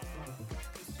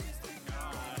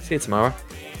 See you tomorrow.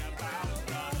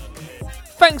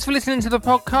 Thanks for listening to the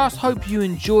podcast. Hope you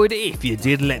enjoyed it. If you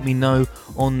did, let me know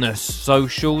on the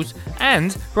socials.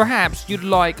 And perhaps you'd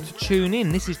like to tune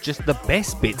in. This is just the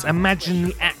best bits. Imagine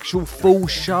the actual full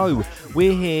show.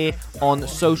 We're here on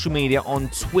social media, on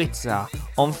Twitter,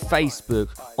 on Facebook,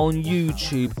 on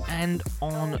YouTube, and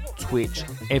on Twitch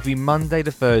every Monday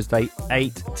to Thursday,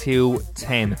 8 till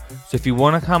 10. So if you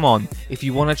want to come on, if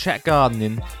you want to chat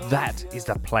gardening, that is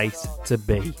the place to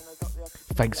be.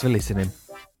 Thanks for listening.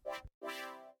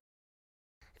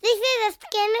 This is a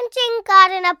Skin and Jean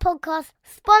Gardener podcast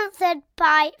sponsored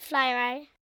by Flymo.